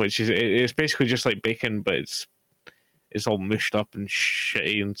bacon, which is it's basically just like bacon, but it's all mushed up and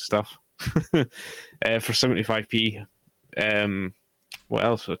shitty and stuff. For 75p. What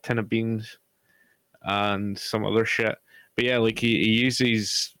else? A tin of beans and some other shit. But yeah, like he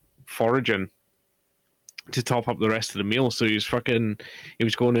uses foraging to top up the rest of the meal. So he was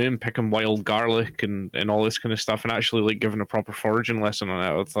going in picking wild garlic and all this kind of stuff, and actually like giving a proper foraging lesson on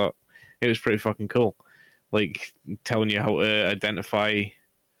it. I thought it was pretty fucking cool. Like telling you how to identify.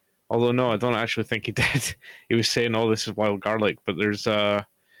 Although no, I don't actually think he did. He was saying, "Oh, this is wild garlic," but there's a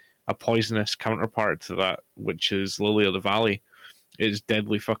poisonous counterpart to that, which is lily of the valley. It's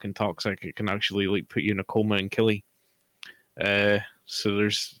deadly fucking toxic. It can actually like put you in a coma and kill you. So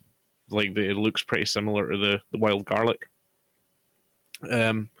there's like it looks pretty similar to the wild garlic.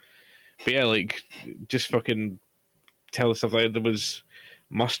 But yeah, like just fucking tell us stuff like there was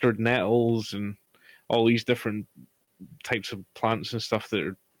mustard nettles and all these different types of plants and stuff that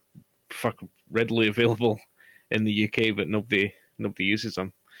are fucking readily available in the UK, but nobody uses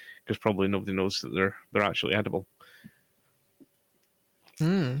them because probably nobody knows that they're actually edible.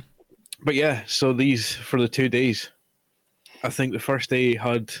 But yeah, so these for the 2 days. I think the first day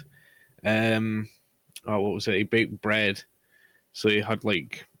had what was it? He baked bread. So he had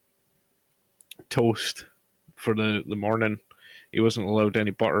like toast for the morning. He wasn't allowed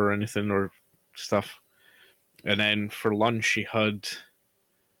any butter or anything or stuff. And then for lunch he had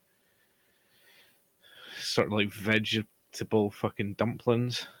sort of like vegetable fucking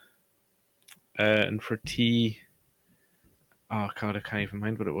dumplings. And for tea, oh god, I can't even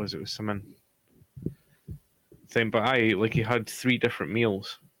mind what it was. It was something. But he had 3 different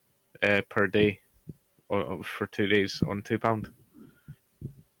meals per day for 2 days on £2.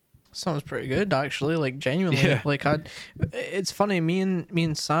 Sounds pretty good, actually. Like genuinely, yeah. Like it's funny. Me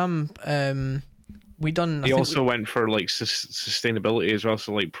and Sam, we done. He also went for like sustainability as well,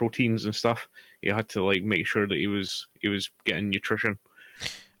 so like proteins and stuff. He had to like make sure that he was getting nutrition.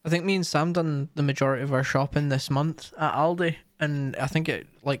 I think me and Sam done the majority of our shopping this month at Aldi, and I think I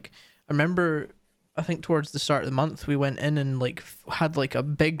remember. I think towards the start of the month we went in and like had like a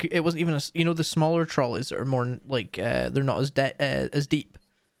big. It wasn't even the smaller trolleys that are more like they're not as deep.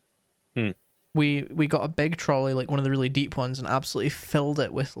 We got a big trolley, like one of the really deep ones, and absolutely filled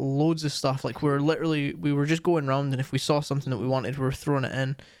it with loads of stuff. Like we were just going around, and if we saw something that we wanted, we were throwing it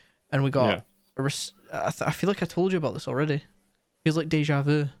in, and we got. I feel like I told you about this already. Feels like deja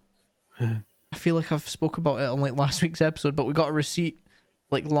vu. I feel like I've spoke about it on like last week's episode, but we got a receipt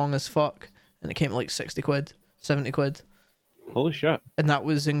like long as fuck, and it came at like 60 quid, 70 quid. Holy shit! And that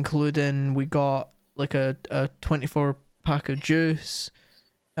was including we got like a 24 pack of juice,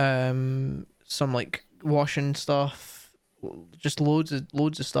 some like washing stuff, just loads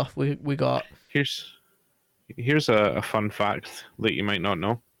of stuff we got. Here's a fun fact that you might not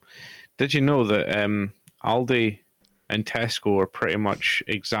know. Did you know that Aldi and Tesco are pretty much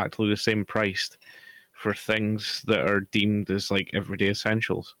exactly the same priced for things that are deemed as like everyday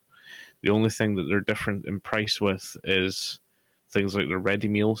essentials? The only thing that they're different in price with is things like the ready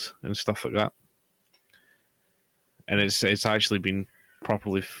meals and stuff like that. And it's actually been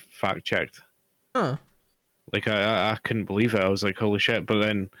properly fact checked. Huh. Like I couldn't believe it. I was like, holy shit! But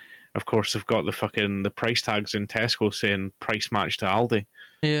then, of course, they've got the price tags in Tesco saying price match to Aldi.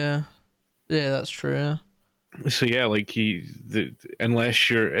 Yeah, that's true. Yeah. So yeah, like unless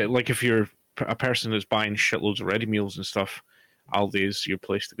you're like if you're a person that's buying shitloads of ready meals and stuff, Aldi is your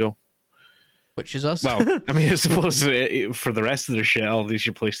place to go. Which is us. Well, I mean, I suppose for the rest of their shit, Aldi's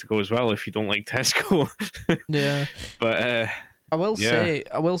your place to go as well if you don't like Tesco. Yeah, but I will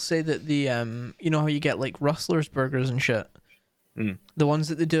say that the you know how you get like Rustler's burgers and shit. The ones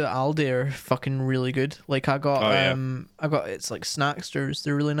that they do at Aldi are fucking really good. Like I got it's like Snacksters.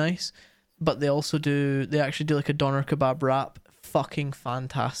 They're really nice, but they actually do like a doner kebab wrap. Fucking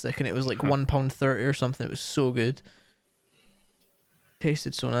fantastic, and it was like £1.30 or something. It was so good.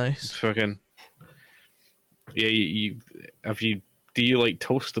 Tasted so nice. It's fucking. Yeah, do you like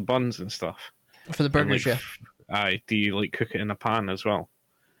toast the buns and stuff? For the burgers, like, yeah. Do you like cook it in a pan as well?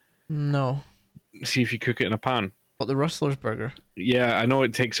 No. See if you cook it in a pan. What, the Rustler's burger? Yeah, I know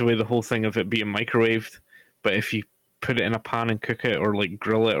it takes away the whole thing of it being microwaved, but if you put it in a pan and cook it or like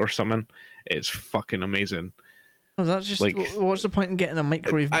grill it or something, it's fucking amazing. Oh, that's just like, what's the point in getting a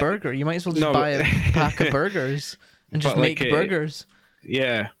microwave burger? You might as well just buy a pack of burgers and just make burgers.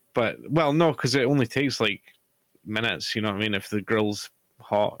 Yeah, but no, because it only takes like minutes. You know what I mean? If the grill's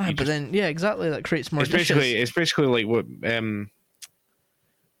hot, then exactly, that creates more dishes. It's basically like what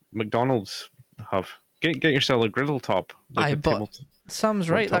McDonald's have. Get yourself a griddle top. But Sam's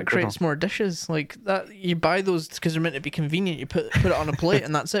right. That creates more dishes. Like that, you buy those because they're meant to be convenient. You put it on a plate,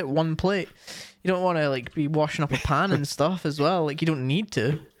 and that's it. One plate. You don't want to like be washing up a pan and stuff as well. Like you don't need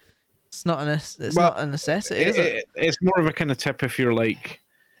to. It's not a necessity, is it? It's more of a kind of tip if you're like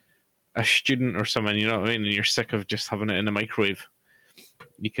a student or something. You know what I mean? And you're sick of just having it in the microwave.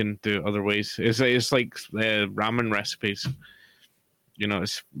 You can do it other ways. It's like ramen recipes. You know,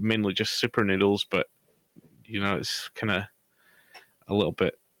 it's mainly just super noodles, but you know, it's kind of a little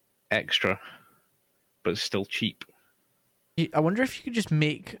bit extra, but still cheap. I wonder if you could just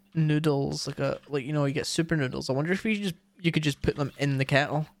make noodles like you know, you get super noodles. I wonder if you could just put them in the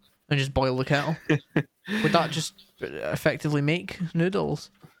kettle and just boil the kettle. Would that just effectively make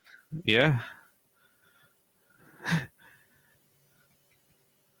noodles? Yeah.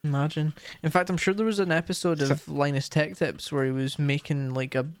 Imagine. In fact, I'm sure there was an episode of Linus Tech Tips where he was making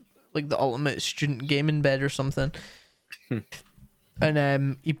like the ultimate student gaming bed or something.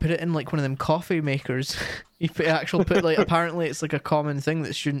 And he put it in like one of them coffee makers. He put like apparently it's like a common thing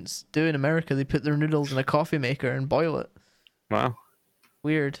that students do in America. They put their noodles in a coffee maker and boil it. Wow.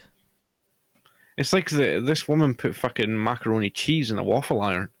 Weird. It's like this woman put fucking macaroni cheese in a waffle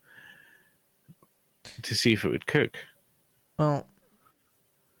iron to see if it would cook. Well,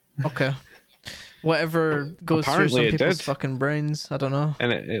 okay. Whatever goes Apparently through some people's fucking brains. I don't know.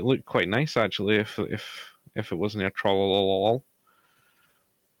 And it looked quite nice actually. If it wasn't a trollololol,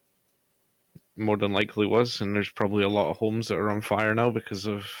 more than likely was. And there's probably a lot of homes that are on fire now because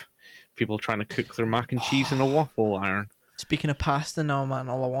of people trying to cook their mac and cheese in a waffle iron. Speaking of pasta now, man,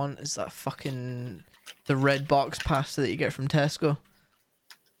 all I want is that the red box pasta that you get from Tesco.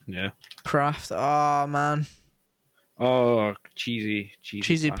 Yeah. Kraft. Oh man. Oh, cheesy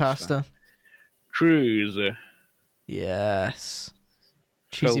pasta. Cruise. Yes.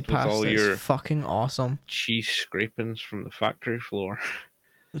 Cheesy pasta is fucking awesome. Cheese scrapings from the factory floor.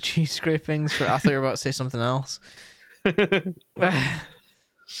 The cheese scrapings I thought you were about to say something else.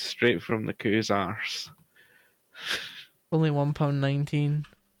 Straight from the coo's arse. Only £1.19.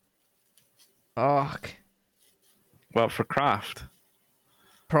 Oh. Well, for Kraft.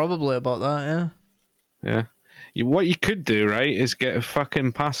 Probably about that, yeah. Yeah. What you could do, right, is get a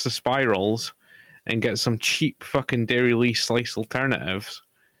fucking pasta spirals and get some cheap fucking Dairy Lee slice alternatives.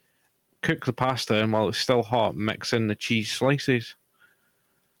 Cook the pasta, and while it's still hot, mix in the cheese slices.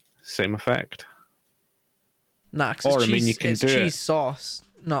 Same effect. Nah, cause you can do cheese sauce,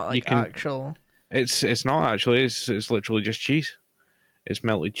 not like actual. It's not actually. It's literally just cheese. It's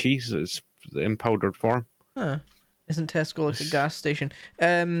melted cheese. It's in powdered form. Huh. Isn't Tesco like a gas station?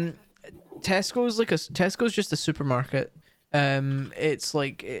 Tesco's just a supermarket.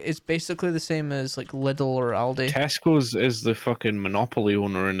 It's basically the same as like Lidl or Aldi. Tesco's is the fucking monopoly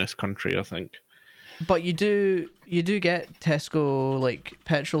owner in this country, I think. But you do get Tesco like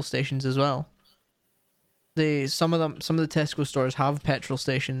petrol stations as well. Some of the Tesco stores have petrol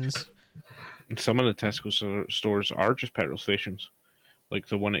stations. And some of the Tesco stores are just petrol stations, like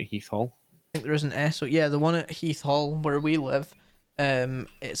the one at Heath Hall. I think there is an Esso. Yeah, the one at Heath Hall where we live.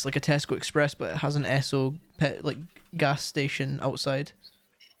 It's like a Tesco Express, but it has an Esso gas station outside.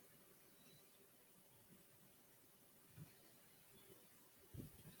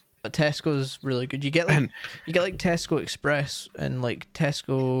 But Tesco's really good. You get like Tesco Express and like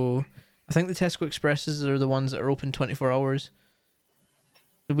Tesco. I think the Tesco Expresses are the ones that are open 24 hours.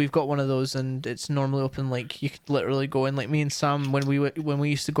 We've got one of those, and it's normally open. Like you could literally go in. Like me and Sam, when we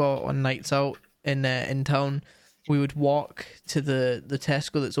used to go out on nights out in town, we would walk to the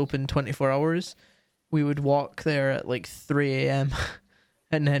Tesco that's open 24 hours. We would walk there at like 3 a.m.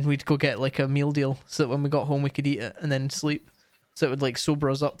 and then we'd go get like a meal deal so that when we got home we could eat it and then sleep. So it would like sober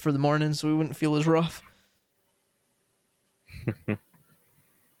us up for the morning so we wouldn't feel as rough.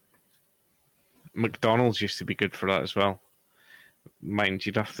 McDonald's used to be good for that as well. Mind,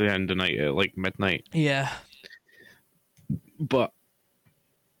 you'd have to end the night at like midnight. Yeah. But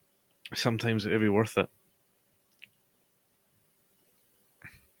sometimes it'd be worth it.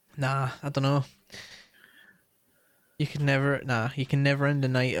 Nah, I don't know. You can never end the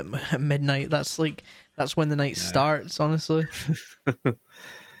night at midnight. That's when the night starts, honestly.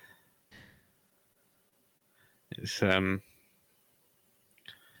 It's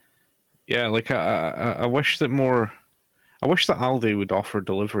yeah, like I wish that Aldi would offer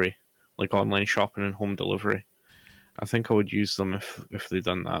delivery, like online shopping and home delivery. I think I would use them if they'd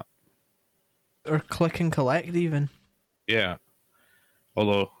done that. Or click and collect even. Yeah.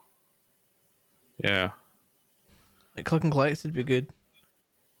 Although yeah. Like click and collect would be good.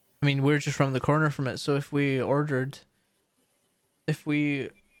 I mean, we're just around the corner from it, so if we ordered a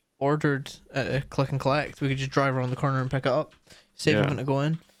click and collect, we could just drive around the corner and pick it up. Save having to go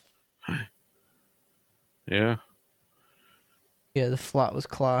in. Yeah. Yeah, the flat was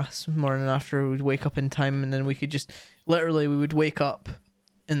class. Morning after, we'd wake up in time, and then we could just we would wake up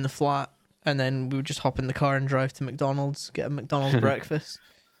in the flat, and then we would just hop in the car and drive to McDonald's, get a McDonald's breakfast.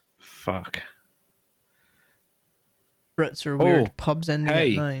 Fuck. Brits are weird. Pubs ending at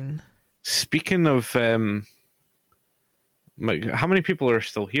 9. Speaking of, how many people are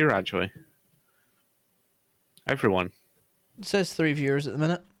still here, actually? Everyone. It says 3 viewers at the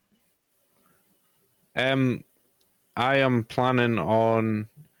minute. I am planning on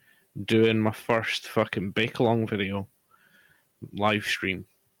doing my first fucking bake-along video live stream.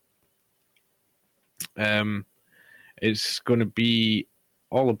 It's going to be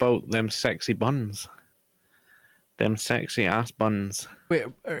all about them sexy buns. Them sexy ass buns. Wait,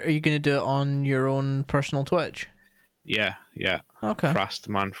 are you going to do it on your own personal Twitch? Yeah. Okay.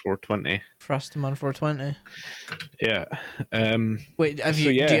 Frastaman420. Frastaman420. Yeah. Wait,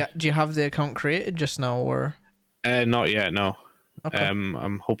 do you have the account created just now, or? Not yet, no. Okay.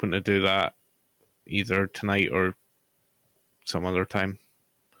 I'm hoping to do that either tonight or some other time.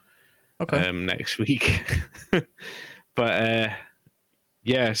 Okay. Next week. But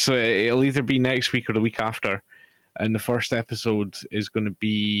yeah, so it'll either be next week or the week after. And the first episode is going to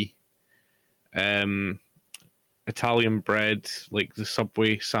be Italian bread, like the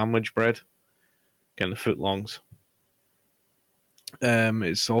Subway sandwich bread, kind of footlongs.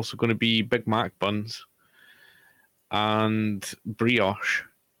 It's also going to be Big Mac buns and brioche,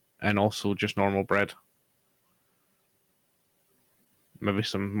 and also just normal bread. Maybe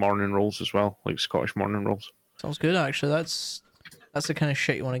some morning rolls as well, like Scottish morning rolls. Sounds good, actually. That's the kind of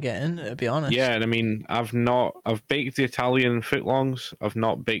shit you want to get in, to be honest. Yeah, and I mean, I've baked the Italian footlongs. I've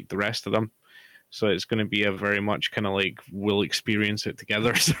not baked the rest of them. So it's going to be a very much kind of like we'll experience it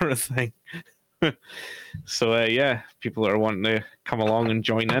together sort of thing. So yeah, people that are wanting to come along and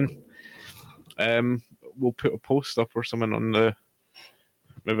join in. We'll put a post up or something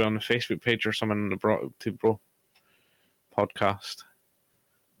maybe on the Facebook page or something on the Brought to Bro podcast.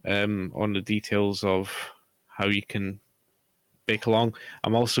 On the details of how you can bake along.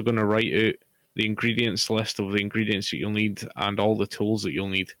 I'm also going to write out the ingredients list of the ingredients that you'll need and all the tools that you'll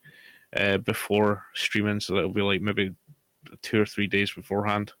need before streaming, so that'll be like maybe 2 or 3 days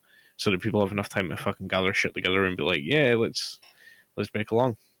beforehand, so that people have enough time to fucking gather shit together and be like, yeah, let's bake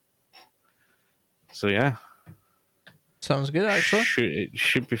along. So yeah, sounds good. Actually, it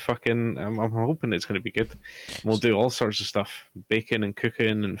should be fucking. I'm hoping it's going to be good. We'll do all sorts of stuff, baking and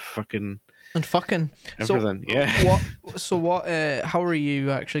cooking and fucking And fucking everything. What? How are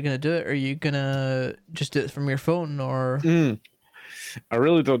you actually gonna do it? Are you gonna just do it from your phone, or? I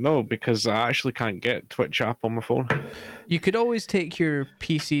really don't know because I actually can't get Twitch app on my phone. You could always take your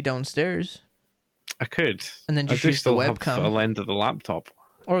PC downstairs. I could, and then just use the webcam. Have a lens of the laptop,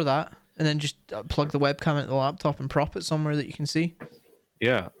 or that, and then just plug the webcam into the laptop and prop it somewhere that you can see.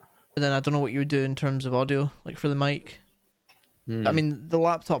 Yeah. And then I don't know what you would do in terms of audio, like for the mic. I mean, the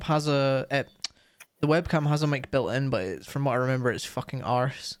laptop has the webcam has a mic built in, but from what I remember, it's fucking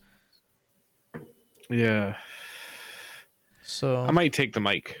arse. Yeah. So I might take the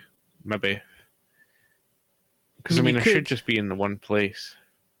mic, maybe. Because I should just be in the one place.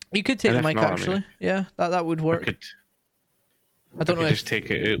 You could take the mic, actually. Yeah, that would work. I don't know if... just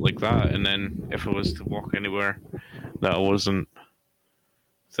take it out like that, and then if I was to walk anywhere that I wasn't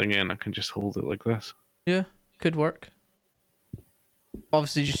thinking, I can just hold it like this. Yeah, could work.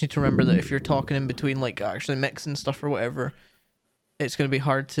 Obviously, you just need to remember that if you're talking in between, like actually mixing stuff or whatever, it's going to be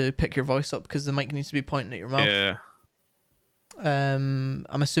hard to pick your voice up because the mic needs to be pointing at your mouth. Yeah. I'm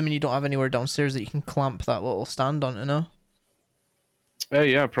assuming you don't have anywhere downstairs that you can clamp that little stand onto, no?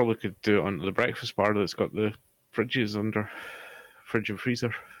 Yeah, I probably could do it onto the breakfast bar that's got the fridges under, fridge and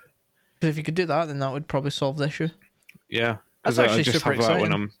freezer. But if you could do that, then that would probably solve the issue. Yeah, because I just have exciting.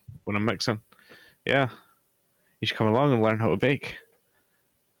 That when I'm mixing. Yeah, you should come along and learn how to bake.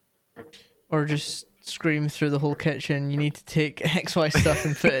 Or just scream through the whole kitchen, you need to take XY stuff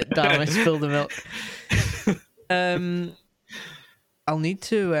and put it down and spill the milk. I'll need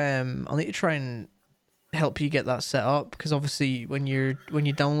to try and help you get that set up, because obviously when you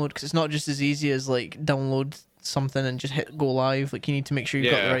download, because it's not just as easy as like download something and just hit go live. Like you need to make sure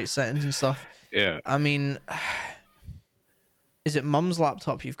you've got the right settings and stuff. Yeah. I mean, is it Mum's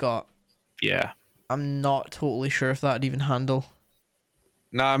laptop you've got? Yeah. I'm not totally sure if that'd even handle.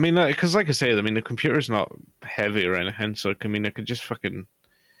 No, I mean, because like I said, I mean the computer's not heavy or anything, so I could just fucking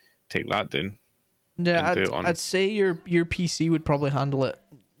take that down. Yeah, I'd say your PC would probably handle it.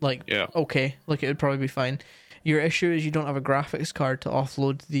 Like, yeah. Okay, like it would probably be fine. Your issue is you don't have a graphics card to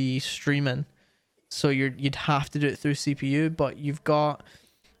offload the streaming, so you'd have to do it through CPU. But you've got,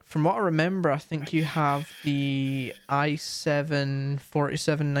 from what I remember, I think you have the i7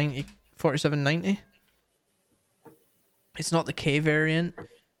 4790. It's not the K variant,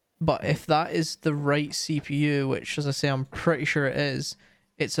 but if that is the right CPU, which, as I say, I'm pretty sure it is,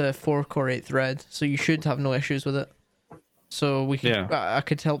 it's a 4-core 8-thread, so you should have no issues with it. So we can, I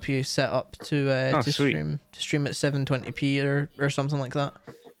could help you set up to stream at 720p or something like that.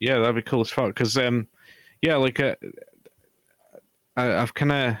 Yeah, that'd be cool as fuck. Because I've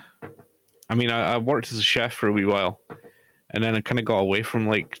kind of, I worked as a chef for a wee while, and then I kind of got away from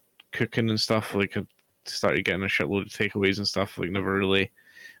like cooking and stuff. Like I started getting a shitload of takeaways and stuff. Like never really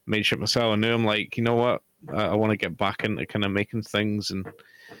made shit myself. And now I'm like, you know what? I want to get back into kind of making things and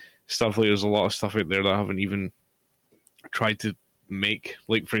stuff. Like there's a lot of stuff out there that I haven't even tried to make.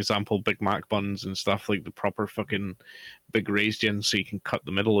 Like for example, Big Mac buns and stuff, like the proper fucking big raised in, so you can cut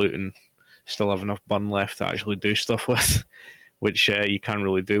the middle out and still have enough bun left to actually do stuff with, which you can't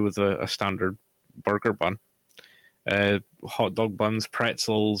really do with a standard burger bun. Hot dog buns,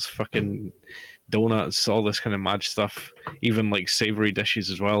 pretzels, fucking donuts, all this kind of mad stuff. Even like savory dishes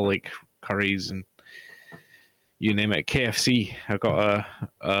as well, like curries and you name it. KFC, I got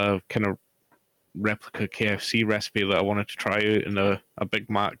a kind of replica KFC recipe that I wanted to try out in a Big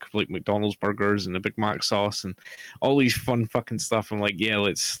Mac, like McDonald's burgers and a Big Mac sauce and all these fun fucking stuff. I'm like, yeah,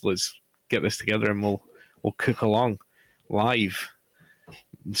 let's get this together and we'll cook along live.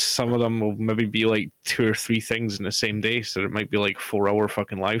 Some of them will maybe be like 2 or 3 things in the same day, so it might be like 4-hour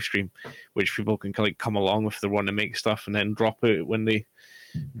fucking live stream, which people can like come along if they want to make stuff and then drop it when they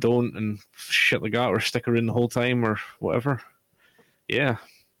don't and shit like that, or stick around the whole time or whatever. Yeah.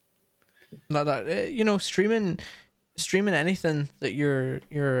 Streaming anything that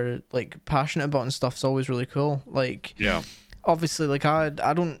you're like passionate about and stuff's always really cool. Like, yeah, obviously, like I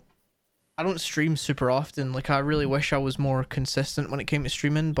don't stream super often. Like I really wish I was more consistent when it came to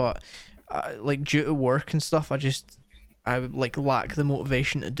streaming, but like due to work and stuff, I like lack the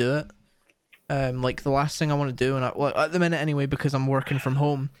motivation to do it. Like the last thing I want to do, and at the minute anyway, because I'm working from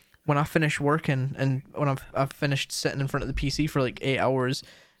home, when I finish working and when I've finished sitting in front of the PC for like 8 hours,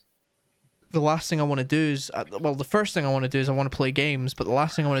 the last thing I want to do is, the first thing I want to do is I want to play games, but the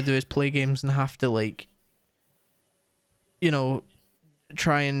last thing I want to do is play games and have to like,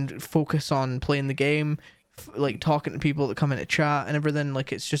 try and focus on playing the game, like talking to people that come into chat and everything.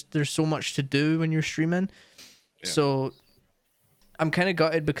 Like it's just, there's so much to do when you're streaming. Yeah. So I'm kind of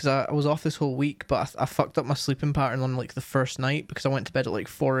gutted because I was off this whole week, but I fucked up my sleeping pattern on like the first night because I went to bed at like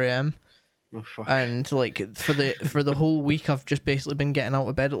 4 a.m. Oh, fuck. And like for the whole week, I've just basically been getting out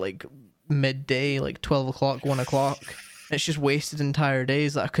of bed at like midday, like 12 o'clock, 1 o'clock. It's just wasted entire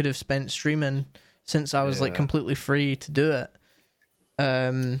days that I could have spent streaming since I was like completely free to do it.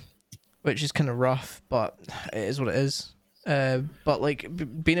 Which is kind of rough, but it is what it is. But like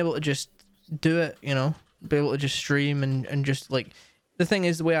being able to just do it, you know, be able to just stream and just like, the thing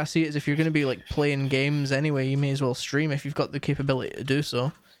is, the way I see it is, if you're going to be like playing games anyway, you may as well stream if you've got the capability to do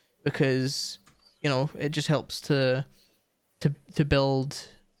so, because, you know, it just helps to build.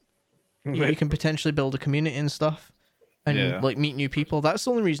 You can potentially build a community and stuff, and like meet new people. That's the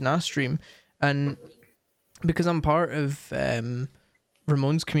only reason I stream, and because I'm part of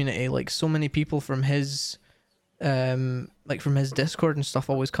Ramon's community, like so many people from his from his Discord and stuff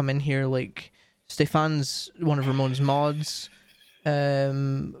always come in here. Like Stefan's one of Ramon's mods.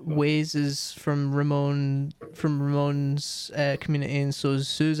 Waze is from Ramon's community, and so is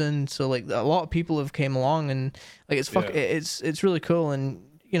Susan. So like a lot of people have came along, and like it's really cool. And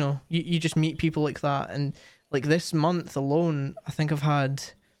you know, you just meet people like that. And like this month alone, I think I've had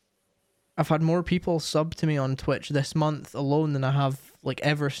more people sub to me on Twitch this month alone than I have like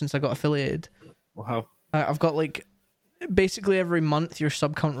ever since I got affiliated. Wow. I've got like basically every month your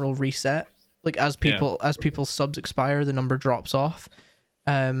sub count will reset. Like as people's subs expire, the number drops off.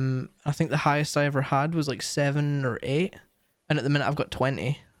 I think the highest I ever had was like 7 or 8, and at the minute I've got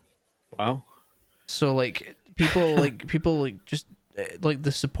 20. Wow. So like people just like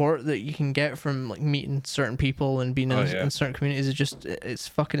the support that you can get from like meeting certain people and being in certain communities is just, it's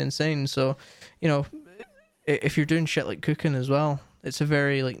fucking insane. So, you know, if you're doing shit like cooking as well, it's a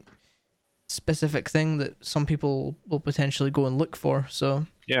very like specific thing that some people will potentially go and look for. So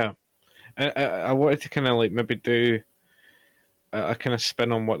yeah. I wanted to kind of like maybe do a kind of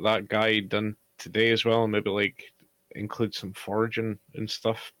spin on what that guy done today as well, and maybe like include some foraging and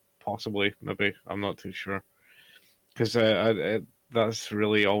stuff, possibly. Maybe, I'm not too sure, because that's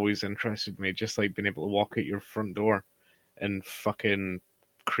really always interested me. Just like being able to walk out your front door and fucking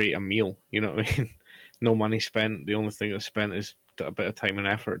create a meal. You know what I mean? No money spent. The only thing that's spent is a bit of time and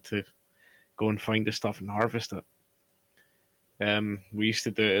effort to go and find the stuff and harvest it. We used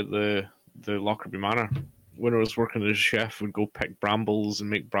to do it at the Lockerbie Manor. When I was working as a chef, we'd go pick brambles and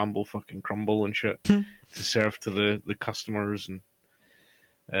make bramble fucking crumble and shit to serve to the customers. And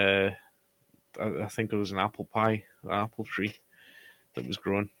I think it was an apple pie, an apple tree that was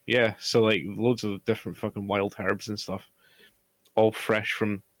growing. Yeah, so like loads of different fucking wild herbs and stuff, all fresh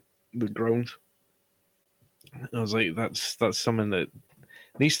from the ground. And I was like, that's something that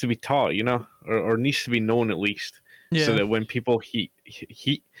needs to be taught, you know, or needs to be known at least. Yeah. So that when people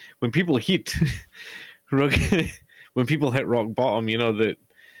when people hit rock bottom, you know, that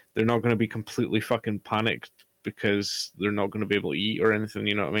they're not going to be completely fucking panicked because they're not going to be able to eat or anything,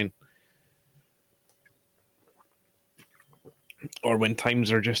 you know what I mean? Or when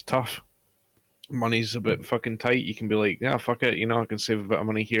times are just tough, money's a bit fucking tight, you can be like, yeah, fuck it, you know, I can save a bit of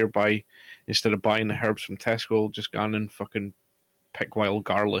money here by, instead of buying the herbs from Tesco, just go and fucking pick wild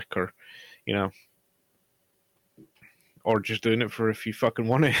garlic, or, you know, or just doing it for if you fucking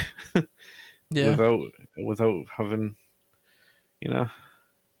want it. Yeah. Without having, you know.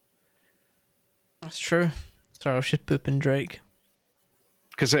 That's true. Sorry, I should poop in Drake.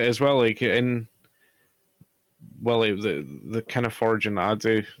 Because as well, like the kind of foraging that I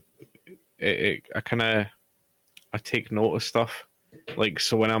do, I take note of stuff. Like,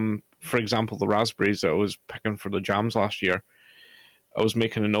 so when I'm, for example, the raspberries that I was picking for the jams last year, I was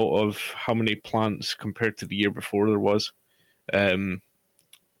making a note of how many plants compared to the year before there was,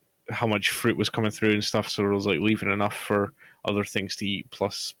 how much fruit was coming through and stuff. So I was like leaving enough for other things to eat,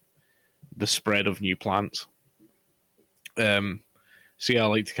 plus the spread of new plants. So yeah, I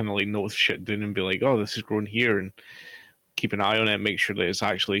like to kind of like note shit down and be like, oh, this is growing here, and keep an eye on it, make sure that it's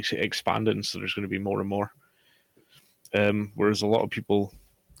actually expanding. So there's going to be more and more. Whereas a lot of people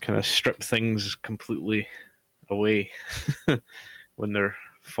kind of strip things completely away when they're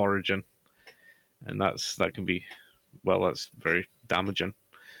foraging, and that can be, well, that's very damaging,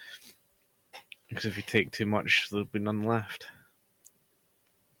 because if you take too much, there'll be none left.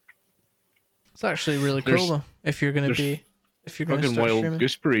 It's actually really cool though. If you're going to fucking wild streaming.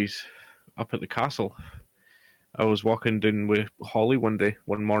 Gooseberries up at the castle. I was walking down with Holly one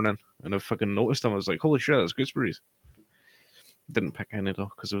morning, and I fucking noticed them. I was like, holy shit, that's gooseberries. Didn't pick any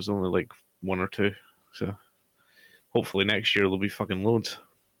though, because there was only like 1 or 2. So hopefully next year there'll be fucking loads.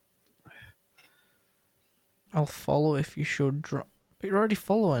 I'll follow if you show drop. But you're already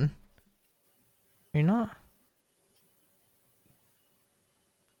following. You're not.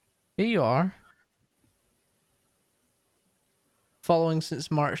 Here you are. Following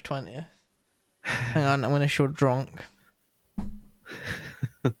since March 20th. Hang on, I'm gonna show drunk.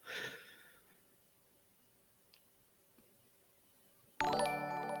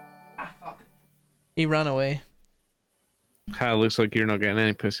 He ran away. Looks like you're not getting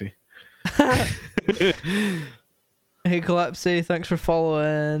any pussy. Hey, Collapsy, thanks for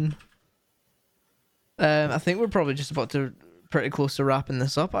following. I think we're probably just about to pretty close to wrapping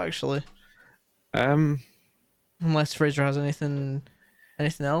this up, actually. Unless Fraser has anything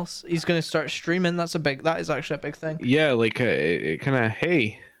else, he's gonna start streaming. That is actually a big thing. Yeah, like it kind of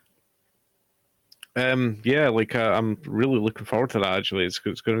yeah, like I'm really looking forward to that. Actually, it's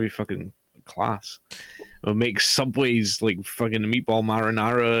gonna be fucking class. It'll make Subway's like fucking meatball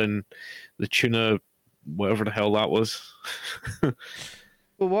marinara and the tuna, whatever the hell that was.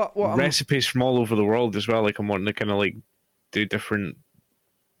 Well, what recipes from all over the world as well. Like I'm wanting to kind of like do different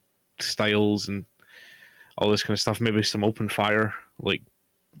styles and all this kind of stuff. Maybe some open fire, like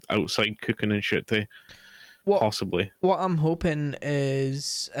outside cooking and shit too. Possibly. What I'm hoping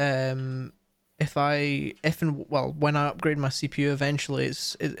is when I upgrade my CPU eventually,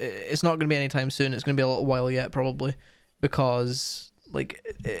 it's not going to be anytime soon. It's going to be a little while yet, probably, because like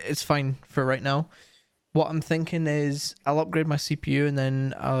it's fine for right now. What I'm thinking is I'll upgrade my CPU and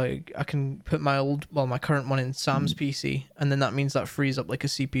then I can put my current one in Sam's PC, and then that means that frees up like a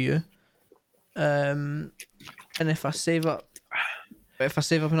CPU. And if I save up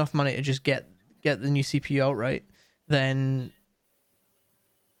enough money to just get the new CPU outright, then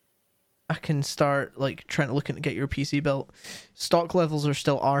I can start like trying to look at get your PC built. Stock levels are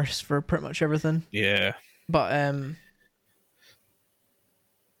still arse for pretty much everything. Yeah. But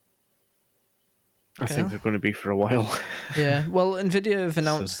I think they're going to be for a while. Yeah. Well, Nvidia have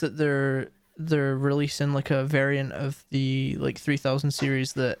announced that they're releasing like a variant of the like 3000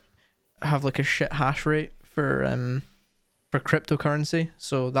 series that have like a shit hash rate for cryptocurrency.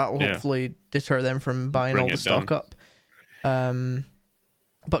 So that will hopefully deter them from buying all the stock up.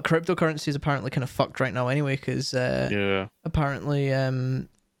 But cryptocurrency is apparently kind of fucked right now anyway, because apparently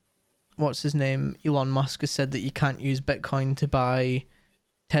what's his name, Elon Musk, has said that you can't use Bitcoin to buy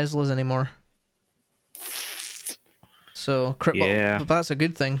Teslas anymore. So but that's a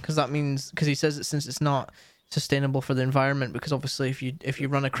good thing, because he says that since it's not sustainable for the environment, because obviously if you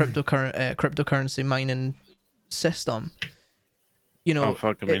run a cryptocurrency mining system, you know,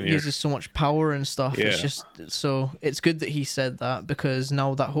 it uses so much power and stuff. Yeah. It's just, so it's good that he said that, because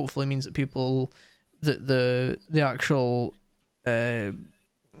now that hopefully means that people, the actual the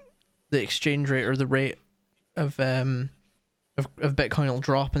exchange rate or the rate of Bitcoin will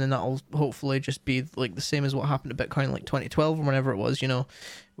drop, and then that'll hopefully just be like the same as what happened to Bitcoin like 2012 or whenever it was, you know,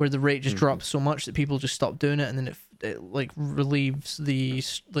 where the rate just drops so much that people just stop doing it, and then it like relieves the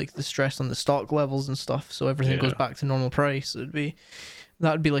stress on the stock levels and stuff, so everything goes back to normal price. That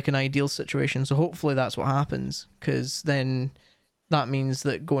would be like an ideal situation. So hopefully that's what happens, because then that means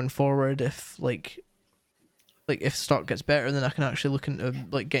that going forward, if if stock gets better, then I can actually look into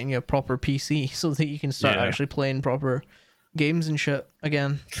like getting you a proper PC so that you can start actually playing proper games and shit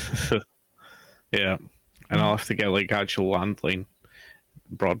again. Yeah, and I'll have to get like actual landline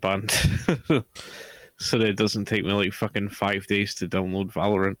broadband so that it doesn't take me like fucking 5 days to download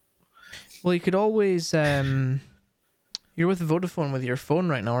Valorant. Well, you could always you're with Vodafone with your phone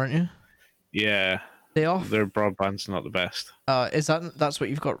right now, aren't you? Yeah, their broadband's not the best. That's what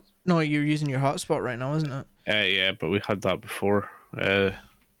you've got? No, you're using your hotspot right now, isn't it? Yeah, but we had that before. The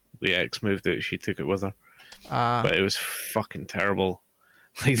ex moved it, she took it with her. But it was fucking terrible.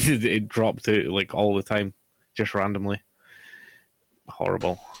 Like it dropped out like all the time, just randomly.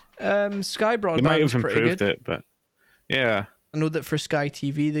 Horrible. Sky Broadband, they might have improved it, but yeah. I know that for Sky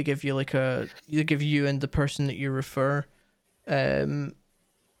TV they give you they give you and the person that you refer like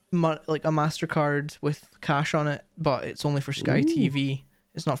a MasterCard with cash on it, but it's only for Sky TV.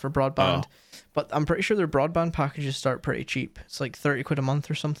 It's not for broadband. But I'm pretty sure their broadband packages start pretty cheap. It's like 30 quid a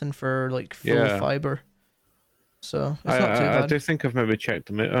month or something for like full fiber. So it's not too bad. I do think I've maybe checked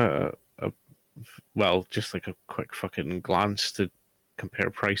them out. Well, just like a quick fucking glance to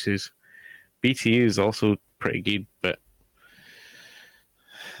compare prices. BT is also pretty good, but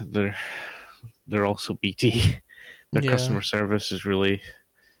they're also BT. Their customer service is really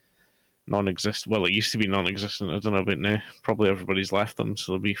non-existent. Well, it used to be non-existent. I don't know about now. Probably everybody's left them,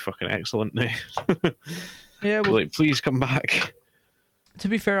 so they'll be fucking excellent now. Yeah, well, like, please come back. To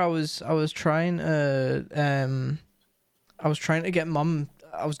be fair, I was trying to get Mum.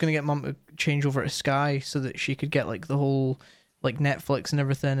 I was gonna get Mum to change over to Sky so that she could get like the whole like Netflix and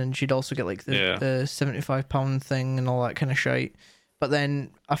everything, and she'd also get like the £75 thing and all that kind of shite. But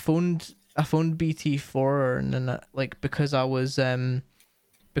then I phoned BT for her, and then like because I was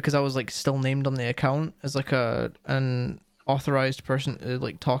because I was like still named on the account as like an authorized person to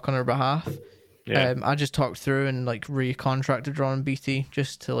like talk on her behalf. Yeah. I just talked through and like recontracted her on BT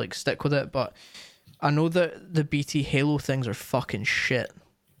just to like stick with it. But I know that the BT Halo things are fucking shit.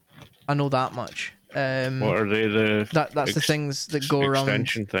 I know that much. What are they? That's the things that go around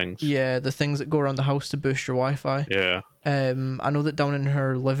extension things. Yeah, the things that go around the house to boost your Wi-Fi. Yeah. I know that down in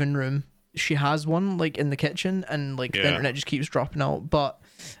her living room she has one like in the kitchen, and like the internet just keeps dropping out. But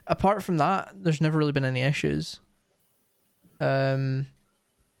apart from that, there's never really been any issues.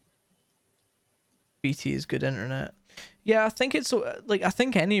 BT is good internet. Yeah, I think it's like I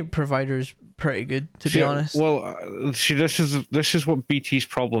think any provider's pretty good to be honest. Well, see, this is what BT's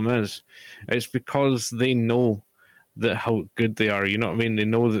problem is. It's because they know that how good they are. You know what I mean? They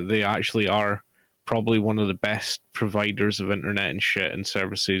know that they actually are probably one of the best providers of internet and shit and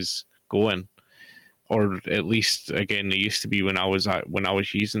services going, or at least again they used to be when I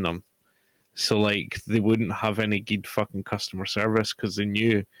was using them. So like they wouldn't have any good fucking customer service because they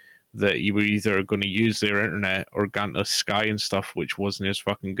knew that you were either going to use their internet or going to Sky and stuff, which wasn't as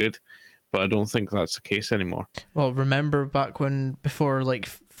fucking good. But I don't think that's the case anymore. Well, remember back when, before like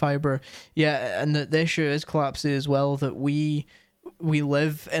fiber, yeah, and the issue is collapsing as well, that we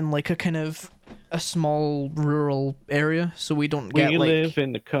live in like a kind of a small rural area, so we don't get we like... live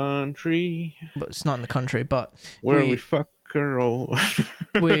in the country. But it's not in the country, but... Where we fuck her all.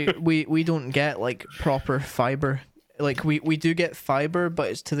 we don't get like proper fiber. Like we do get fiber, but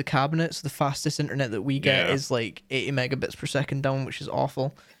it's to the cabinet, so the fastest internet that we get is like 80 megabits per second down, which is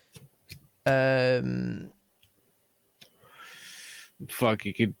awful. Fuck,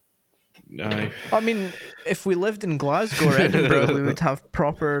 you could... I mean, if we lived in Glasgow or Edinburgh, we would have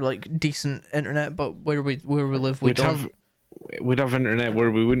proper, like, decent internet, but where we live, we'd have internet where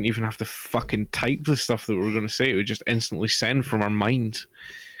we wouldn't even have to fucking type the stuff that we're going to say. It would just instantly send from our mind.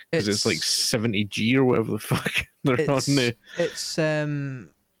 Because it's like 70G or whatever the fuck they're on there. It's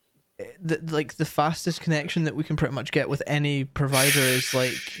like the fastest connection that we can pretty much get with any provider is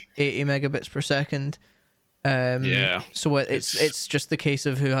like 80 megabits per second. So it's just the case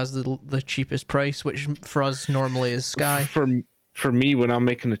of who has the cheapest price, which for us normally is Sky. For me, when I'm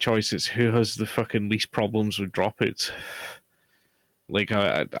making the choice, it's who has the fucking least problems with dropouts. Like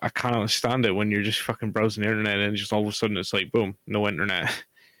I can't understand it when you're just fucking browsing the internet and just all of a sudden it's like boom, no internet.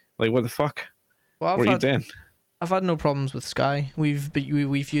 Like, what the fuck? Well, what are you doing? I've had no problems with Sky. We've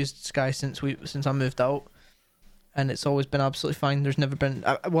used Sky since I moved out, and it's always been absolutely fine. There's never been...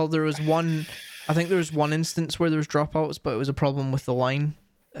 well, there was one... I think there was one instance where there was dropouts, but it was a problem with the line,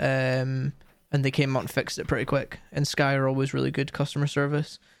 and they came out and fixed it pretty quick. And Sky are always really good customer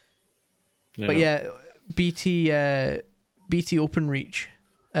service. Yeah. But yeah, BT OpenReach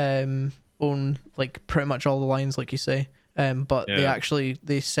own like pretty much all the lines, like you say. But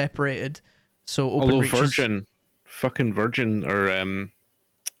they separated. So although Virgin are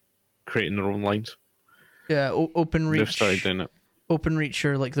creating their own lines. Yeah, OpenReach. They've started doing it. OpenReach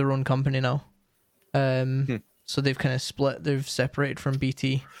are like their own company now. So they've kind of split. They've separated from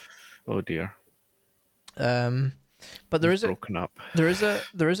BT. Oh dear. But there is broken up. There is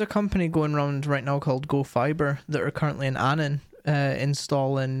a company going around right now called Go Fiber that are currently in Annan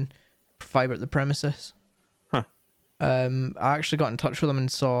installing fiber at the premises. I actually got in touch with them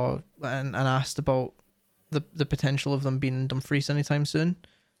and saw and asked about the potential of them being in Dumfries anytime soon,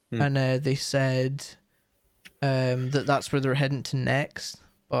 and they said that's where they're heading to next.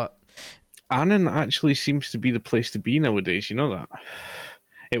 But Annan actually seems to be the place to be nowadays. You know that.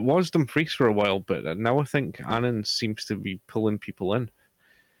 It was Dumfries for a while, but now I think Annan seems to be pulling people in.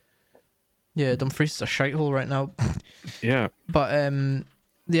 Yeah, Dumfries is a shithole right now. Yeah, but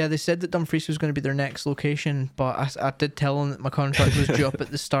yeah, they said that Dumfries was going to be their next location, but I did tell them that my contract was due up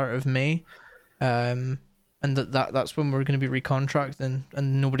at the start of May, and that's when we're going to be recontracting,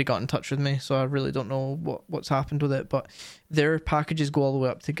 and nobody got in touch with me, so I really don't know what's happened with it. But their packages go all the way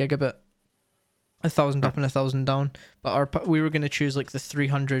up to gigabit, 1,000 up and 1,000 down. But we were going to choose like the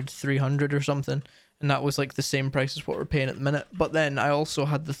 300 or something, and that was like the same price as what we're paying at the minute. But then I also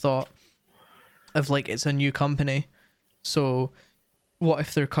had the thought of like it's a new company, so what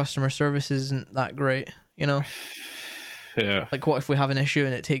if their customer service isn't that great, you know? Yeah. Like, what if we have an issue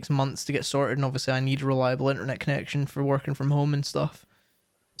and it takes months to get sorted, and obviously I need a reliable internet connection for working from home and stuff.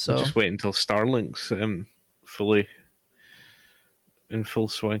 So just wait until Starlink's fully in full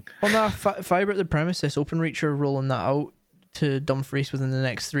swing. Well, no, fiber at the premises, OpenReach are rolling that out to Dumfries within the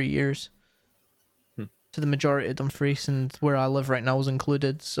next 3 years. To the majority of Dumfries, and where I live right now is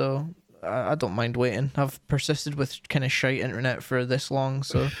included, so I don't mind waiting. I've persisted with kind of shite internet for this long,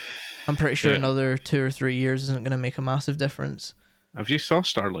 so I'm pretty sure another 2 or 3 years isn't going to make a massive difference. Have you saw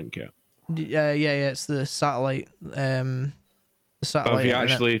Starlink yet? Yeah. It's the satellite. The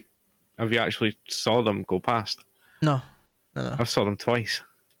satellite. Have you actually saw them go past? No. I saw them twice.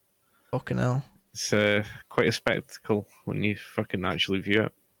 Fucking hell. It's quite a spectacle when you fucking actually view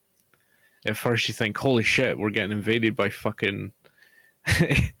it. At first you think, holy shit, we're getting invaded by fucking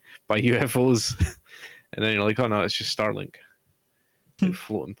by UFOs. And then you're like, oh no, it's just Starlink.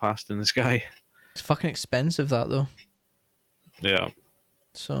 Floating past in the sky. It's fucking expensive, that, though. Yeah.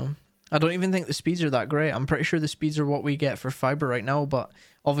 So, I don't even think the speeds are that great. I'm pretty sure the speeds are what we get for fiber right now, but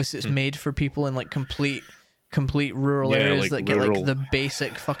obviously it's made for people in, like, complete rural areas, like, that get, like, the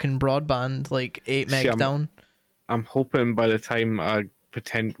basic fucking broadband, like, 8 meg down. I'm hoping by the time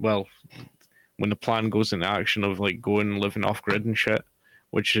when the plan goes into action of, like, going and living off-grid and shit,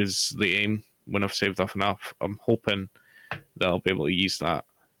 which is the aim when I've saved up enough, I'm hoping that I'll be able to use that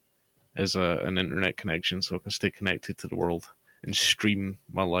as an internet connection so I can stay connected to the world and stream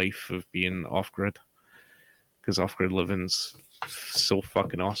my life of being off-grid. Because off-grid living's so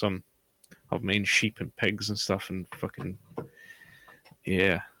fucking awesome. I've made sheep and pigs and stuff and fucking...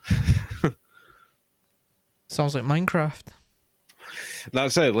 Yeah. Sounds like Minecraft.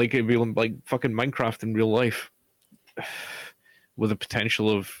 That's it. Like, it'd be like fucking Minecraft in real life. With the potential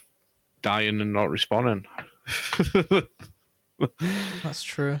of dying and not respawning. That's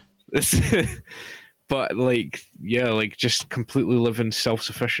true. But, like, yeah, like, just completely living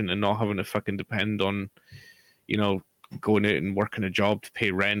self-sufficient and not having to fucking depend on, you know, going out and working a job to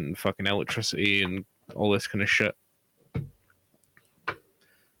pay rent and fucking electricity and all this kind of shit.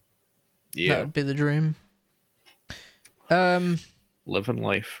 Yeah. That'd be the dream. Living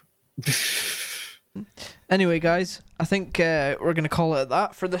life. Anyway, guys, I think we're going to call it at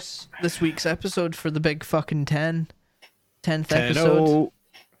that for this week's episode, for the big fucking 10th episode.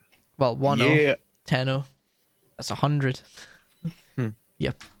 Well, 10. Yeah. 10. That's 100.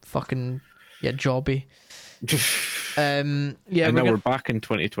 Yeah, fucking, yeah, jobby. Yeah, and now we're back in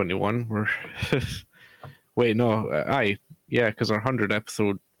 2021. We're wait, no, yeah, because our 100th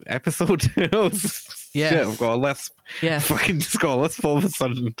episode. Yeah, shit, I've got a lisp. Yeah, fucking just got a lisp all of a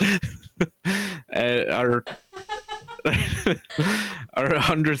sudden. Our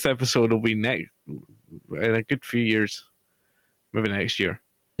 100th episode will be next in a good few years, maybe next year.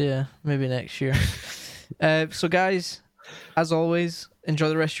 Yeah, maybe next year. So, guys, as always, enjoy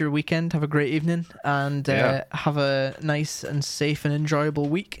the rest of your weekend. Have a great evening, and have a nice and safe and enjoyable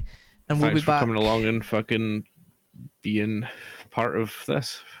week. And Thanks we'll be back. Coming along and fucking being part of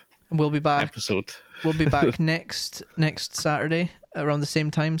this. We'll be back. Episode. We'll be back next Saturday around the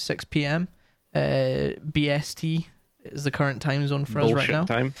same time, 6 p.m. BST is the current time zone for us right now.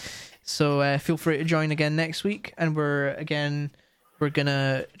 Time. So feel free to join again next week, and we're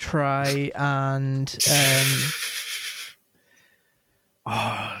gonna try and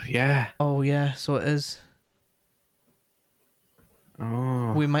oh yeah, so it is.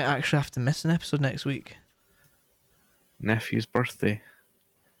 Oh, we might actually have to miss an episode next week. Nephew's birthday.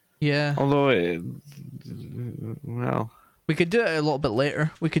 Yeah. Although, well, we could do it a little bit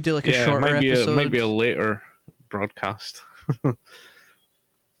later. We could do like a shorter episode. Maybe a later broadcast.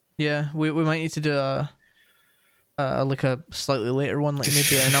 Yeah, we might need to do a like a slightly later one, like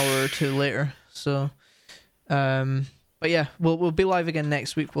maybe an hour or two later. So, but yeah, we'll be live again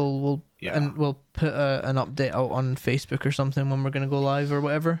next week. We'll put an update out on Facebook or something when we're gonna go live or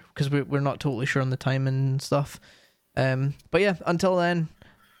whatever, because we're not totally sure on the time and stuff. But yeah, until then,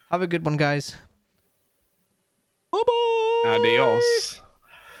 have a good one, guys. Bye-bye. Adios,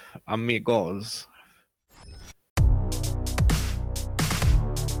 amigos.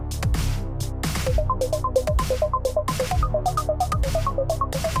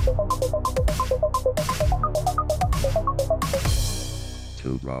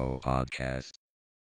 Two Bro Podcast.